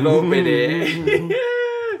been in. They've all been here.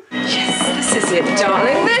 Yes, this is it,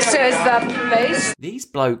 darling. This is the place. These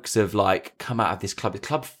blokes have come out of this club. It's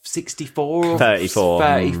Club 64 or 34.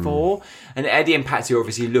 34. And Eddie and Patsy are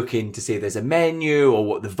obviously looking to see if there's a menu or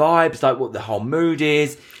what the vibe's like, what the whole mood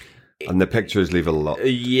is. And the pictures leave a lot.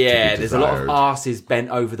 Yeah, there's a lot of arses bent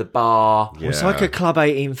over the bar. Yeah. It's like a Club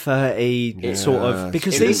 1830 it's sort of,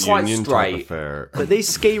 because It these looks quite straight. but these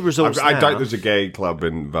ski resorts I now, doubt there's a gay club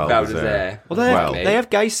in Val d'Isere. Well, they have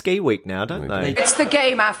gay ski week now, don't they? It's the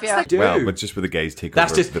gay mafia. Well, but just where the gays take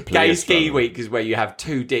That's over just the place. gay ski week, is where you have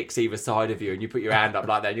two dicks either side of you and you put your hand up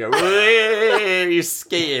like that and you go, "Whoa," you're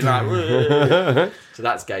skiing like, "Whoa." So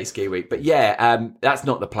that's gay ski week. But yeah, that's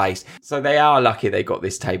not the place. So they are lucky they got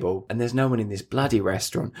this table and there's no one in this bloody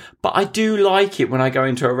restaurant. But I do like it when I go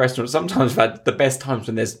into a restaurant. Sometimes I've had the best times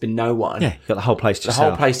when there's been no one. Yeah, you got the whole place to The yourself.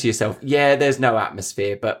 whole place to yourself. Yeah, there's no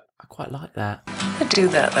atmosphere, but I quite like that. I do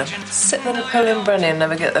that then. Sip the Napoleon brandy and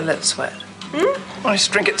never get the lips wet. I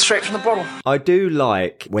just drink it straight from the bottle. I do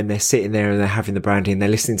like when they're sitting there and they're having the brandy and they're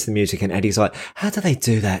listening to the music, and Eddie's like, how do they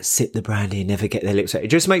do that? Sip the brandy and never get their lips wet. It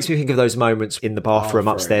just makes me think of those moments in the bathroom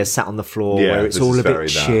upstairs, sat on the floor, Yeah, where it's this all is a bit very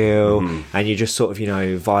that. chill Mhm. and you're just sort of,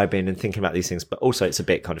 vibing and thinking about these things. But also it's a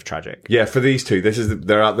bit kind of tragic. Yeah, for these two,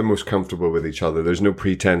 they're at the most comfortable with each other. There's no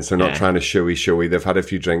pretense. They're not Yeah. trying to showy. They've had a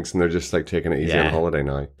few drinks and they're just like taking it easy on holiday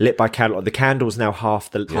now. Lit by candle. The candle's now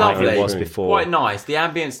half the light Lovely. it was before. Quite nice. The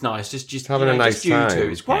ambience nice. Just Having a nice just you time. two.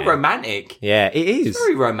 It's quite romantic. Yeah, it is. It's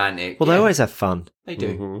very romantic. Well, they always have fun. They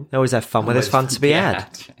do. They always have fun where there's fun Always to be fun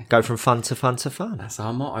had. to be Go from fun to fun to fun. That's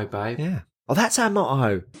our motto, babe. Yeah. Oh, that's our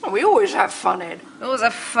motto. We always have fun, Ed. We always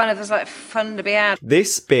have fun if there's fun to be had.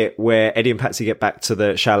 This bit where Eddie and Patsy get back to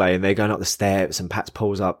the chalet and they're going up the steps and Pats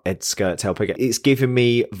pulls up Ed's skirt to help her get. It's giving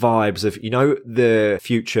me vibes of, the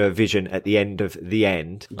future vision at the end of the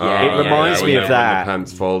end. Yeah, It reminds me of when that. the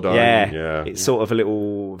pants fall down. Yeah. It's sort of a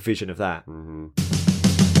little vision of that.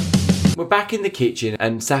 We're back in the kitchen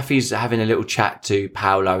and Safi's having a little chat to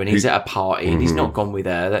Paolo and he's at a party and he's not gone with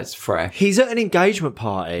her. That's fresh. He's at an engagement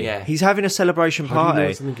party. Yeah. He's having a celebration How do you know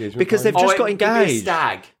party it's an engagement because party? they've just got it could be a engaged.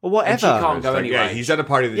 stag. Or whatever. And she can't go Like, anyway. yeah, he's at a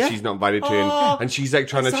party that Yeah. she's not invited to, Oh, and she's like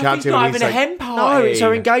trying to Safi's chat to him. not And he's having a like, hen No, party. it's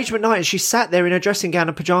her engagement night and she sat there in her dressing gown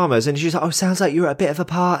and pajamas and she's like, oh, sounds like you're at a bit of a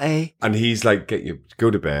party. and he's like,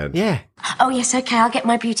 go to bed. Yeah. Oh, yes, okay, I'll get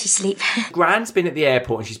my beauty sleep. Gran's been at the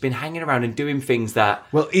airport and she's been hanging around and doing things that...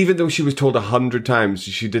 Well, even though she was told 100 times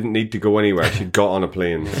she didn't need to go anywhere, she got on a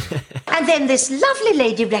plane. And then this lovely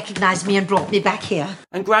lady recognised me and brought me back here.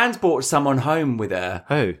 And Gran's brought someone home with her.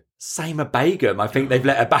 Who? Seema Begum. I think they've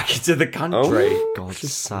let her back into the country. Oh.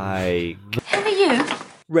 God's sake. Who are you?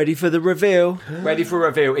 Ready for the reveal. Ready for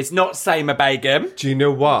reveal. It's not Seema Begum. Do you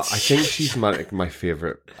know what? I think she's my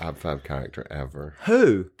favourite Ab character ever.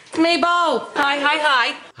 Who? Me, Bo. Hi.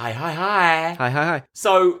 Hi. Hi.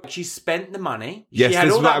 So she spent the money. Yes, she had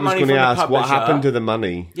this all is what that I was money going to from the ask. What publisher. happened to the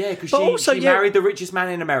money? Yeah, because But also, she yeah- married the richest man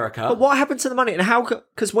in America. But what happened to the money? And how?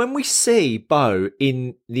 Because when we see Bo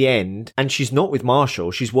in the end, and she's not with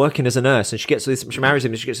Marshall, she's working as a nurse, and she gets this. She marries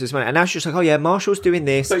him, and she gets this money, and now she's just like, oh yeah, Marshall's doing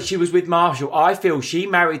this. But she was with Marshall. I feel she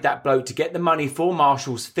married that bloke to get the money for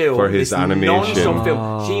Marshall's film. For his this animation. non-stop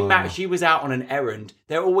film. She was out on an errand.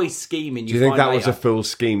 They're always scheming. Do you think find that was a later. full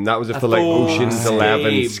scheme? That was a A full like full Ocean's scheme.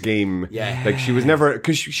 11 scheme. Yeah. Like she was never,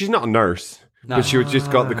 because she's not a nurse. No. But she was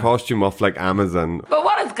just got the costume off like Amazon. But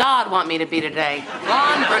what does God want me to be today?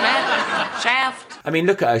 Blonde, brunette, shaft? I mean,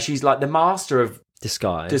 look at her. She's like the master of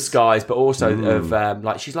disguise, but also of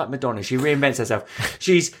like she's like Madonna. She reinvents herself.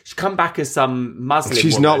 She's come back as some Muslim.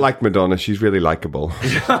 She's woman. not like Madonna. She's really likable.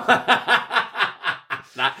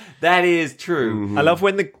 That is true. I love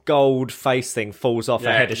when the gold face thing falls off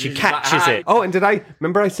her head and she she's like, catches it. Oh, and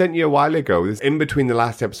remember I sent you a while ago, this, in between the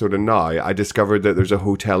last episode and now, I discovered that there's a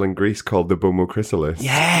hotel in Greece called the Bomo Chrysalis.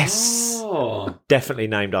 Yes. Oh. Definitely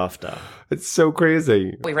named after. It's so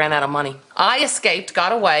crazy. We ran out of money. I escaped,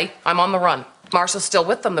 got away. I'm on the run. Marshall's still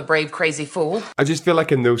with them, the brave, crazy fool. I just feel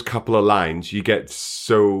like in those couple of lines, you get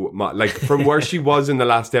so much, like from where she was in the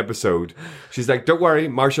last episode, she's like, don't worry,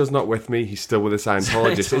 Marshall's not with me. He's still with a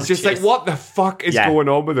Scientologist. It's just like, what the fuck is going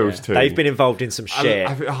on with those two? They've been involved in some shit.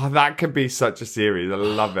 That could be such a series. I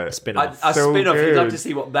love it. A spin-off. You'd love to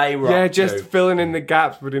see what they were Yeah, up just to. filling in the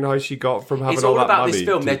gaps between how she got from having It's all all that about money. this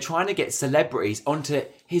film. They're trying to get celebrities onto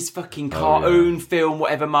his fucking cartoon film,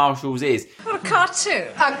 whatever Marshall's is. What a cartoon.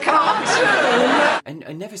 A cartoon. And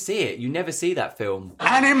I never see it. You never see that film.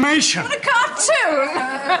 Animation. What a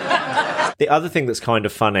cartoon. The other thing that's kind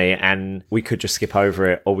of funny, and we could just skip over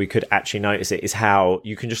it or we could actually notice it, is how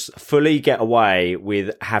you can just fully get away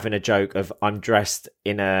with having a joke of I'm dressed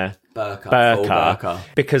in a Burqa, full burqa.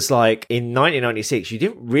 Because like in 1996 you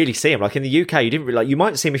didn't really see them. Like in the UK you didn't really, like, you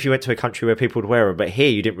might see them if you went to a country where people would wear them, but here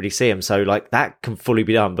you didn't really see them, so like that can fully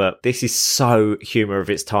be done. But this is so humour of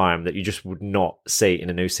its time that you just would not see in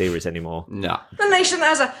a new series anymore. No. The nation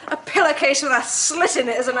that has a pillowcase with a slit in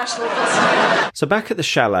it as a national costume. So back at the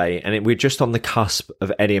chalet, and we're just on the cusp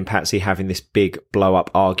of Eddie and Patsy having this big blow-up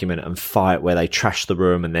argument and fight where they trash the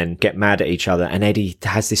room and then get mad at each other. And Eddie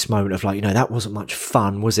has this moment of like, that wasn't much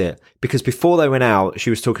fun, was it? Because before they went out, she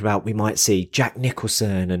was talking about we might see Jack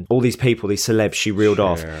Nicholson and all these people, these celebs she reeled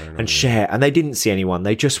off and Cher. And they didn't see anyone.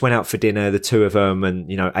 They just went out for dinner, the two of them, and,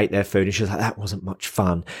 ate their food. And she was like, that wasn't much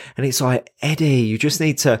fun. And it's like, Eddie, you just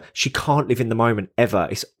need to, she can't live in the moment ever.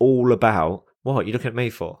 It's all about, what are you looking at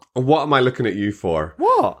me for? What am I looking at you for?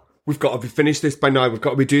 What? We've got to finish this by now. We've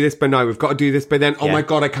got to do this by now. We've got to do this by then. Oh Yeah. my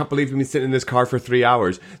God, I can't believe we've been sitting in this car for 3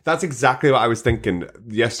 hours. That's exactly what I was thinking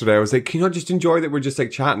yesterday. I was like, can you not just enjoy that we're just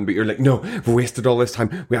like chatting? But you're like, no, we've wasted all this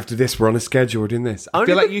time. We have to do this. We're on a schedule. We're doing this. I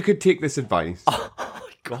feel like you could take this advice. Oh my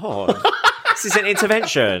God. This is an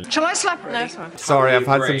intervention. Shall I slap her? No, it's fine. Sorry, I've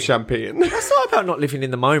had some champagne. That's not about not living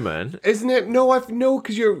in the moment. Isn't it? No,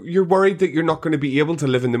 because you're worried that you're not going to be able to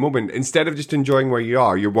live in the moment. Instead of just enjoying where you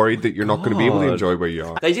are, you're worried that you're not going to be able to enjoy where you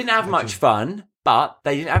are. They didn't have much fun, but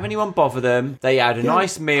they didn't have anyone bother them. They had a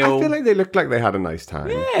nice meal. I feel like they looked like they had a nice time.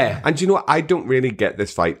 Yeah. And do you know what? I don't really get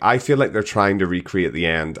this fight. I feel like they're trying to recreate the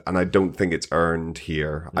end, and I don't think it's earned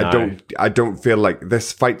here. No. I don't feel like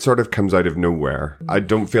this fight sort of comes out of nowhere. I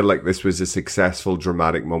don't feel like this was a successful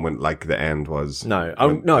dramatic moment like the end was. No.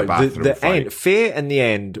 Oh no, the end, Fear and the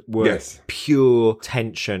end were pure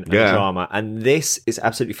tension and drama, and this is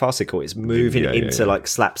absolutely farcical. It's moving into like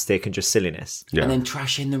slapstick and just silliness. And then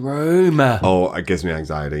trash in the room. Oh, it gives me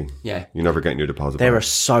anxiety. Yeah. You're never getting your deposit There back. are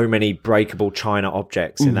so many breakable china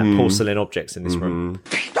objects in that porcelain objects in this room.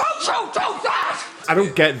 I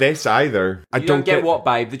don't get this either. I You don't get what,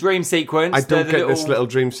 babe? The dream sequence? I don't the get this little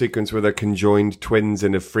dream sequence where they're conjoined twins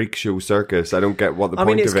in a freak show circus. I don't get what the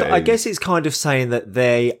point of it is. I guess it's kind of saying that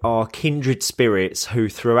they are kindred spirits who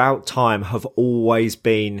throughout time have always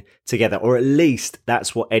been together, or at least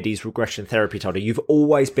that's what Eddie's regression therapy told her. You've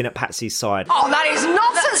always been at Patsy's side. Oh, that is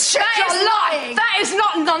nonsense shit. You're lying. That is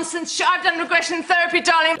not nonsense shit. I've done regression therapy,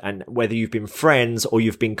 darling. And whether you've been friends or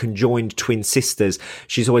you've been conjoined twin sisters,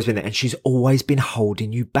 she's always been there, and she's always been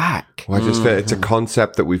holding you back. Well, I just feel it's a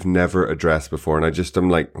concept that we've never addressed before, and I'm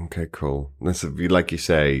like, okay, cool. This is, like you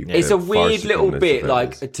say, it's a weird little bit, farcicalness of it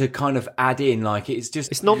like, is. to kind of add in, like,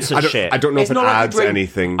 it's nonsense shit. I don't know It's if it not like a adds dream-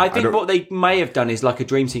 anything. I think what they may have done is like a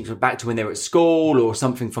dream sequence back to when they were at school or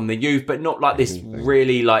something from the youth, but not like this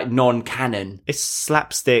really like non-canon. It's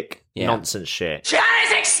slapstick nonsense shit. That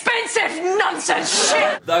is expensive nonsense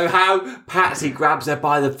shit. Though how Patsy grabs her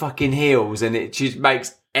by the fucking heels and it just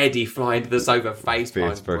makes Eddie fly into the sofa face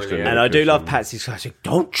first brilliant. And I do love Patsy's classic,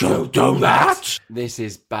 don't you do that. This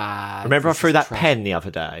is bad. Remember I This threw is that trash. pen the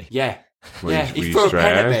other day? Yeah. Were Yeah, you he threw a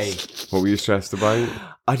pen at me. stressed? What were you stressed about?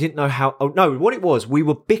 I didn't know how. Oh no, what it was, we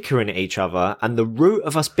were bickering at each other, and the root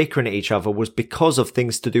of us bickering at each other was because of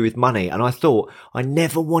things to do with money. And I thought I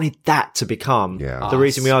never wanted that to become the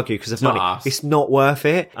reason we argue because of It's not money. us. It's not worth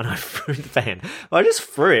it. And I threw the pen. I just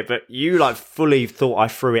threw it, but you like fully thought I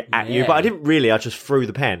threw it at you, but I didn't really. I just threw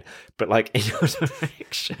the pen, but like in your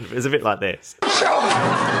direction. It was a bit like this. It's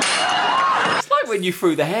like when you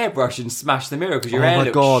threw the hairbrush and smashed the mirror because your hair Oh my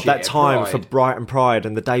looked god, shit that at time Pride. for Brighton Pride,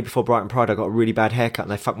 and the day before Brighton Pride, I got a really bad haircut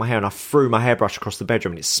and they fucked my hair, and I threw my hairbrush across the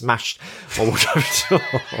bedroom and it smashed my wardrobe door.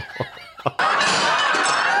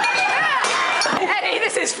 Eddie,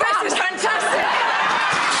 this is fun. This is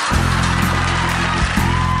fantastic.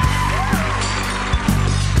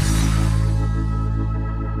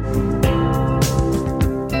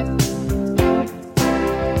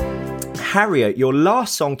 Harriet, your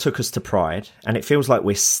last song took us to Pride, and it feels like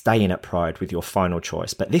we're staying at Pride with your final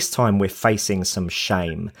choice, but this time we're facing some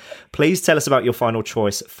shame. Please tell us about your final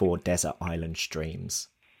choice for Desert Island Streams.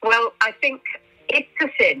 Well, I think It's a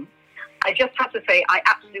Sin. I just have to say I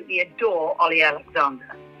absolutely adore Ollie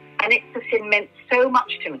Alexander. And It's a Sin meant so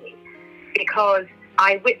much to me because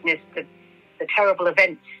I witnessed the terrible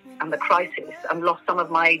events and the crisis and lost some of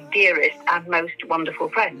my dearest and most wonderful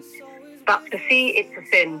friends. But to see It's a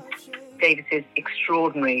Sin, Davis's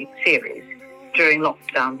extraordinary series during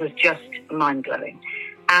lockdown, was just mind-blowing.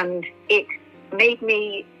 And it made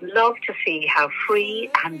me love to see how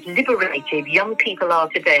free and liberated young people are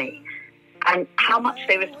today and how much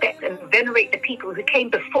they respect and venerate the people who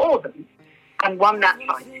came before them and won that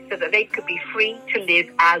fight so that they could be free to live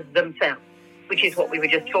as themselves, which is what we were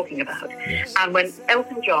just talking about. Yes. And when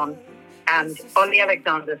Elton John and Ollie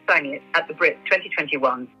Alexander sang it at the Brit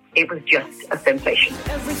 2021, it was just a sensation.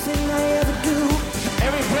 Everything I ever do,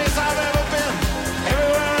 every place I've ever been,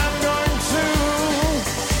 everywhere I'm going to,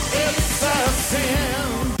 it's a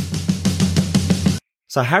sin.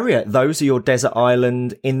 So Harriet, those are your Desert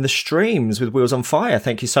Island in the Streams with Wheels on Fire.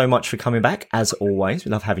 Thank you so much for coming back, as always.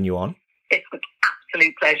 We love having you on. It's an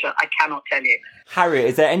absolute pleasure. I cannot tell you. Harriet,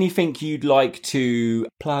 is there anything you'd like to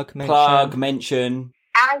Plug, mention?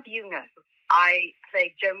 As you know, I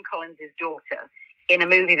played Joan Collins' daughter in a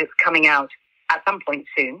movie that's coming out at some point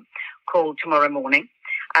soon called Tomorrow Morning.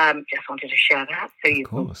 Just wanted to share that so you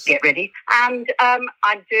can get ready. And I'm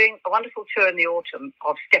doing a wonderful tour in the autumn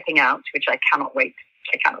of Stepping Out, which I cannot wait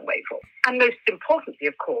for. And most importantly,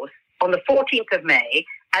 of course, on the 14th of May,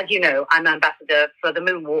 as you know, I'm ambassador for the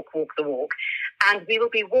Moonwalk, Walk the Walk. And we will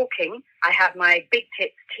be walking. I have my big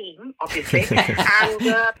tits team, obviously, and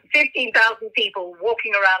 15,000 people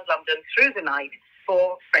walking around London through the night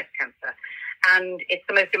for breast cancer. And it's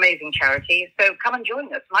the most amazing charity. So come and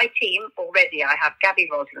join us. My team already, I have Gabby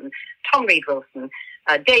Roslin, Tom Reed-Wilson,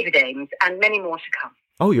 David Ames, and many more to come.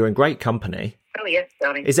 Oh, you're in great company. Oh, yes,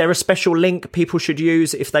 darling. Is there a special link people should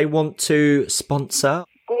use if they want to sponsor?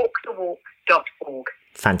 Walkthewalk.org.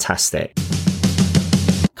 Fantastic.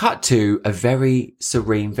 Cut to a very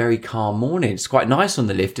serene, very calm morning. It's quite nice on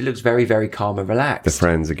the lift. It looks very, very calm and relaxed. They're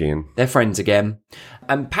friends again.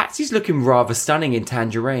 And Patsy's looking rather stunning in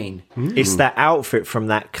Tangerine. It's that outfit from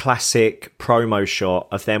that classic promo shot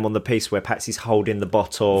of them on the piece where Patsy's holding the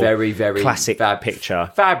bottle. Very, very classic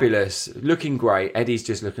picture. Fabulous. Looking great. Eddie's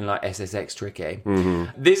just looking like SSX Tricky.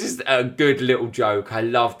 This is a good little joke. I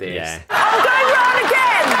love this. Yeah. I'm going round again!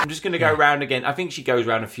 I'm just going to go round again. I think she goes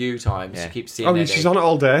round a few times. She keeps seeing Eddie. She's on it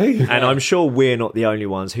all day. And I'm sure we're not the only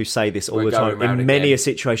ones who say this all the time. In many a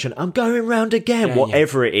situation, I'm going round again,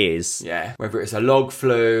 whatever it is. Yeah, whether it's a log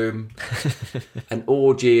flume, an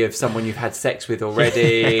orgy of someone you've had sex with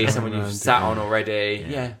already, someone you've sat on already.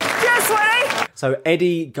 Yeah. Yes, sweetie! So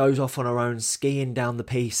Eddie goes off on her own, skiing down the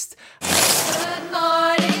piste. Good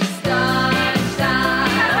morning, sunshine.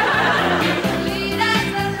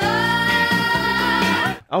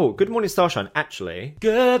 Oh, Good Morning Starshine, actually.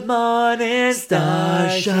 Good morning,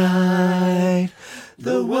 starshine.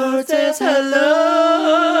 The world says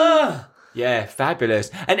hello. Yeah, fabulous.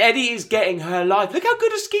 And Eddie is getting her life. Look how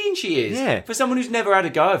good at skiing she is. Yeah. For someone who's never had a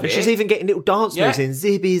go of it. She's even getting little dance moves in.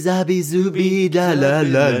 Zibby, zabby, zooby, da la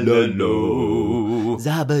la la lo.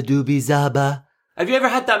 Zabba, dooby, zabba. Have you ever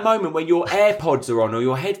had that moment where your AirPods are on or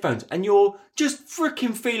your headphones and you're just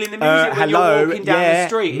freaking feeling the music when you're walking down the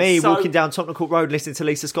street? Me walking down Tottenham Court Road listening to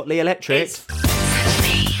Lisa Scott Lee Electric. It's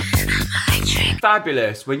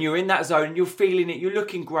fabulous when you're in that zone and you're feeling it, you're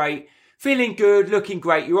looking great. Feeling good, looking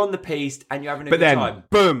great, you're on the piste and you're having a good time.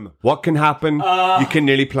 Boom, what can happen? You can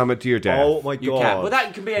nearly plummet to your death. Oh my God. You can. Well,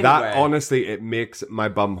 that can be anywhere. That, honestly, it makes my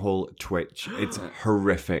bumhole twitch. It's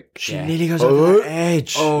horrific. She nearly goes over the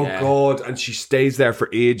edge. Oh, God. And she stays there for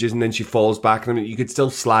ages and then she falls back. And I mean, you could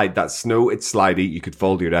still slide. That snow, it's slidey. You could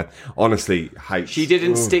fall to your death. Honestly, heights. She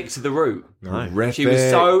didn't stick to the route. Horrific. She was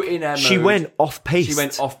so in her mode. She went off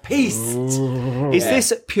piste. Is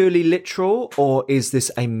this purely literal or is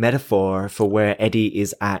this a metaphor for where Eddie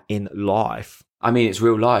is at in life? I mean, it's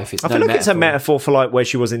real life. It's I feel like it's a metaphor for like where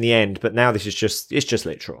she was in the end, but now this is just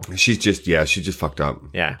literal. She just fucked up.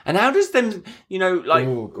 Yeah. And how does them,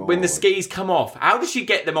 when the skis come off, how does she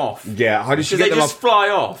get them off? Yeah, how does she get them off? They just fly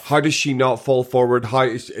off. How does she not fall forward?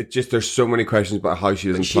 There's so many questions about how she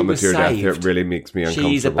doesn't plummet to her death. It really makes me uncomfortable.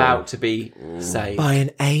 She's about to be saved. By an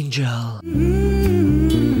angel.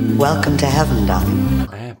 Welcome to heaven, darling.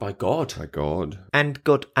 Yeah, by God. By God. And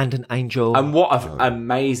God and an angel. And what an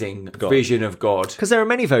amazing vision of God. Because there are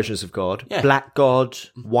many versions of God. Yeah. Black God,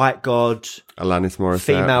 white God, Alanis Morissette.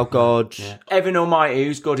 female God. Yeah. Evan Almighty,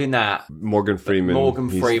 who's God in that? Morgan Freeman.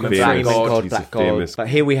 Black God. Black God. But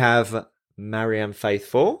here we have Marianne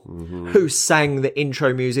Faithfull, who sang the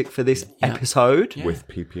intro music for this episode. With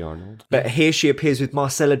P.P. Arnold. But here she appears with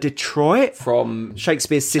Marcella Detroit from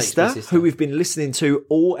Shakespeare's Sister, who we've been listening to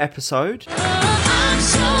all episode.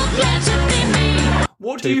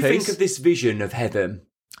 What do you think of this vision of heaven?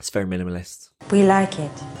 It's very minimalist. We like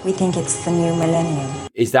it. We think it's the new millennium.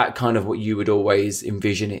 Is that kind of what you would always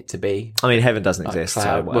envision it to be? I mean, heaven doesn't exist.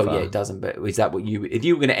 So well, yeah, it doesn't. But is that what if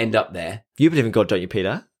you were going to end up there? You believe in God, don't you,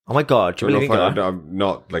 Peter? Oh my God, do you believe in God? I'm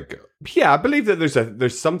not like. Yeah, I believe that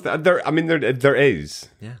there's something there. I mean, there is.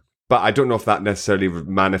 Yeah. But I don't know if that necessarily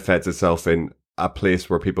manifests itself in a place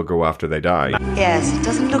where people go after they die. Yes, it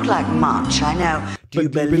doesn't look like much, I know. Do you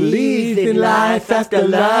believe in life after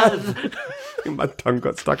love? My tongue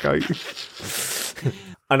got stuck out.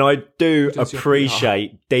 And I do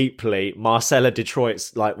appreciate deeply Marcella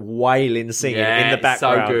Detroit's like wailing singing in the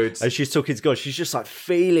background. So good. As she's talking to God, she's just like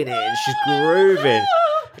feeling it and she's grooving.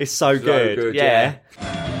 It's so good. Yeah.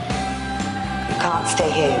 You can't stay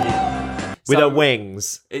here, you know. With her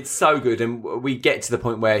wings. It's so good. And we get to the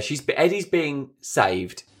point where Eddie's being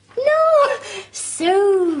saved. No!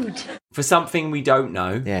 sued. For something we don't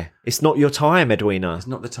know. Yeah. It's not your time, Edwina. It's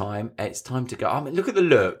not the time. It's time to go. I mean, look at the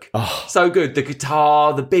look. Oh. So good. The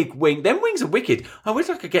guitar, the big wing. Them wings are wicked. I wish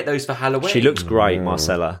I could get those for Halloween. She looks great,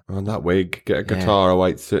 Marcella. On that wig. Get a guitar, a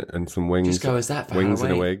white suit, and some wings. Just go as that for wings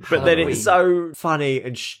Halloween. and a wig. But then it's so funny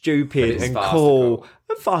and stupid and cool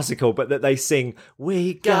and farcical, but that they sing,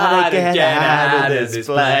 "We gotta get out of this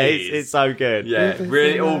place." It's so good. Yeah,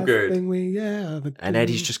 really all good. And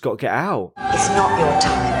Eddie's just got to get out. It's not your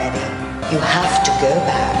time, Eddie. You have to go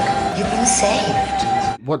back. You've been saved.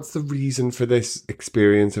 What's the reason for this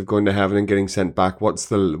experience of going to heaven and getting sent back? What's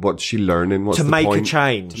she learning? What's to the make point? a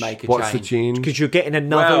change. What's the change? Because you're getting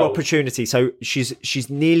another opportunity. So she's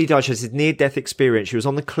nearly died. She has this near-death experience. She was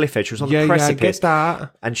on the cliff edge. She was on the precipice. Yeah, I get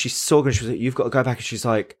that. And she saw her. She was like, "You've got to go back." And she's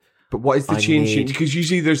like, "But what is the change?" Because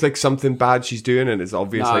usually there's like something bad she's doing, and it's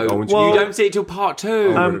obvious. No, like, you don't see it till part 2.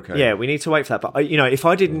 Okay. Yeah, we need to wait for that. But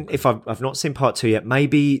if I've not seen part 2 yet,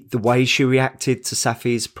 maybe the way she reacted to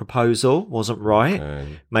Safi's proposal wasn't right.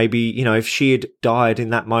 Maybe if she had died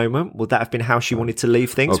in that moment, would that have been how she wanted to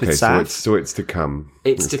leave things with Saf? So it's to come.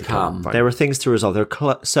 It's to come. There are things to resolve. There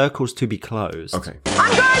are circles to be closed. Okay.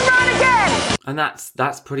 I'm going round again! And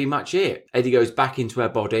that's pretty much it. Eddie goes back into her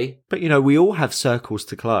body. But we all have circles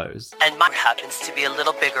to close. And mine happens to be a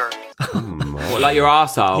little bigger. What, like your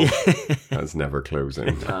arsehole? That's never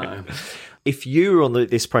closing. No. If you were on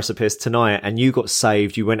this precipice tonight and you got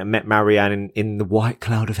saved, you went and met Marianne in the white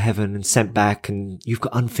cloud of heaven and sent back, and you've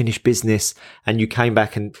got unfinished business, and you came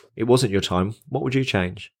back and it wasn't your time, what would you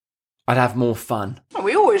change? I'd have more fun.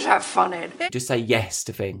 We always have fun, Ed. Just say yes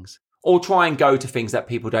to things. Or try and go to things that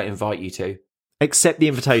people don't invite you to. Accept the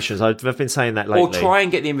invitations. I've been saying that lately. Or try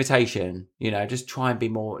and get the invitation. Just try and be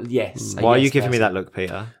more yes. Why are you giving me that look,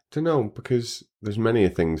 Peter? Don't know, because there's many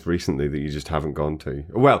things recently that you just haven't gone to.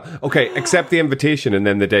 Well, okay, accept the invitation, and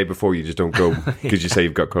then the day before you just don't go because you say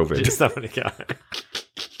you've got COVID. Just don't want to go.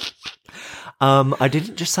 I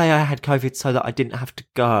didn't just say I had COVID so that I didn't have to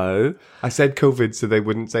go. I said COVID so they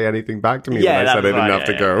wouldn't say anything back to me when I said I didn't have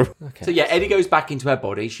to go. Okay. So Eddie goes back into her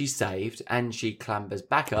body. She's saved, and she clambers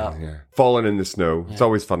back up. Falling in the snow. It's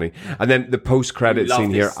always funny. And then the post-credit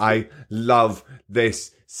scene here. I love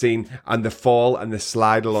this scene and the fall and the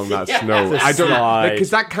slide along that snow. I don't know,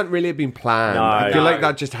 because that can't really have been planned. I feel like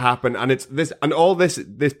that just happened, and it's this, and all this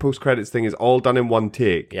post-credits thing is all done in one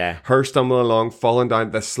take. Yeah, her stumbling along, falling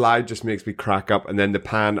down. The slide just makes me crack up, and then the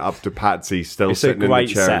pan up to Patsy still sitting in the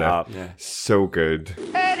chair. Setup. So good.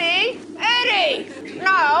 Eddie!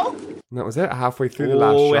 No! And that was it. Halfway through the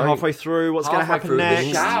last we're shout. halfway through. What's going to happen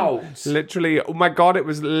next? Literally, oh my god, it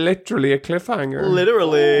was literally a cliffhanger.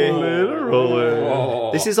 Literally.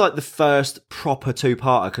 Oh. This is like the first proper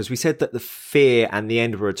two-parter, because we said that the fear and the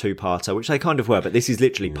end were a two-parter, which they kind of were, but this is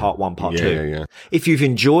literally part 1, part 2. Yeah. If you've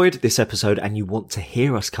enjoyed this episode and you want to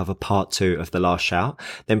hear us cover part 2 of The Last Shout,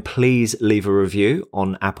 then please leave a review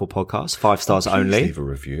on Apple Podcasts, 5 stars only. Leave a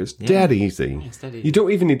review. It's dead easy. You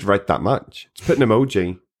don't even need to write that much. Just put an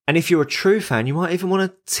emoji. And if you're a true fan, you might even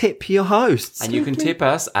want to tip your hosts. And you can tip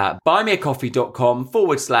us at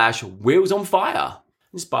buymeacoffee.com/Wheels on Fire.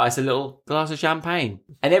 Just buy us a little glass of champagne.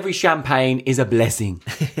 And every champagne is a blessing.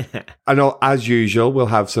 And as usual, we'll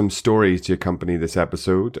have some stories to accompany this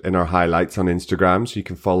episode in our highlights on Instagram, so you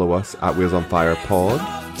can follow us at Wheels on Fire Pod.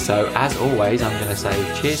 So as always, I'm going to say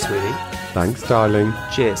cheers, sweetie. Thanks, darling.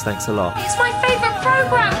 Cheers, thanks a lot. It's my favourite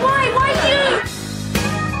programme. Why?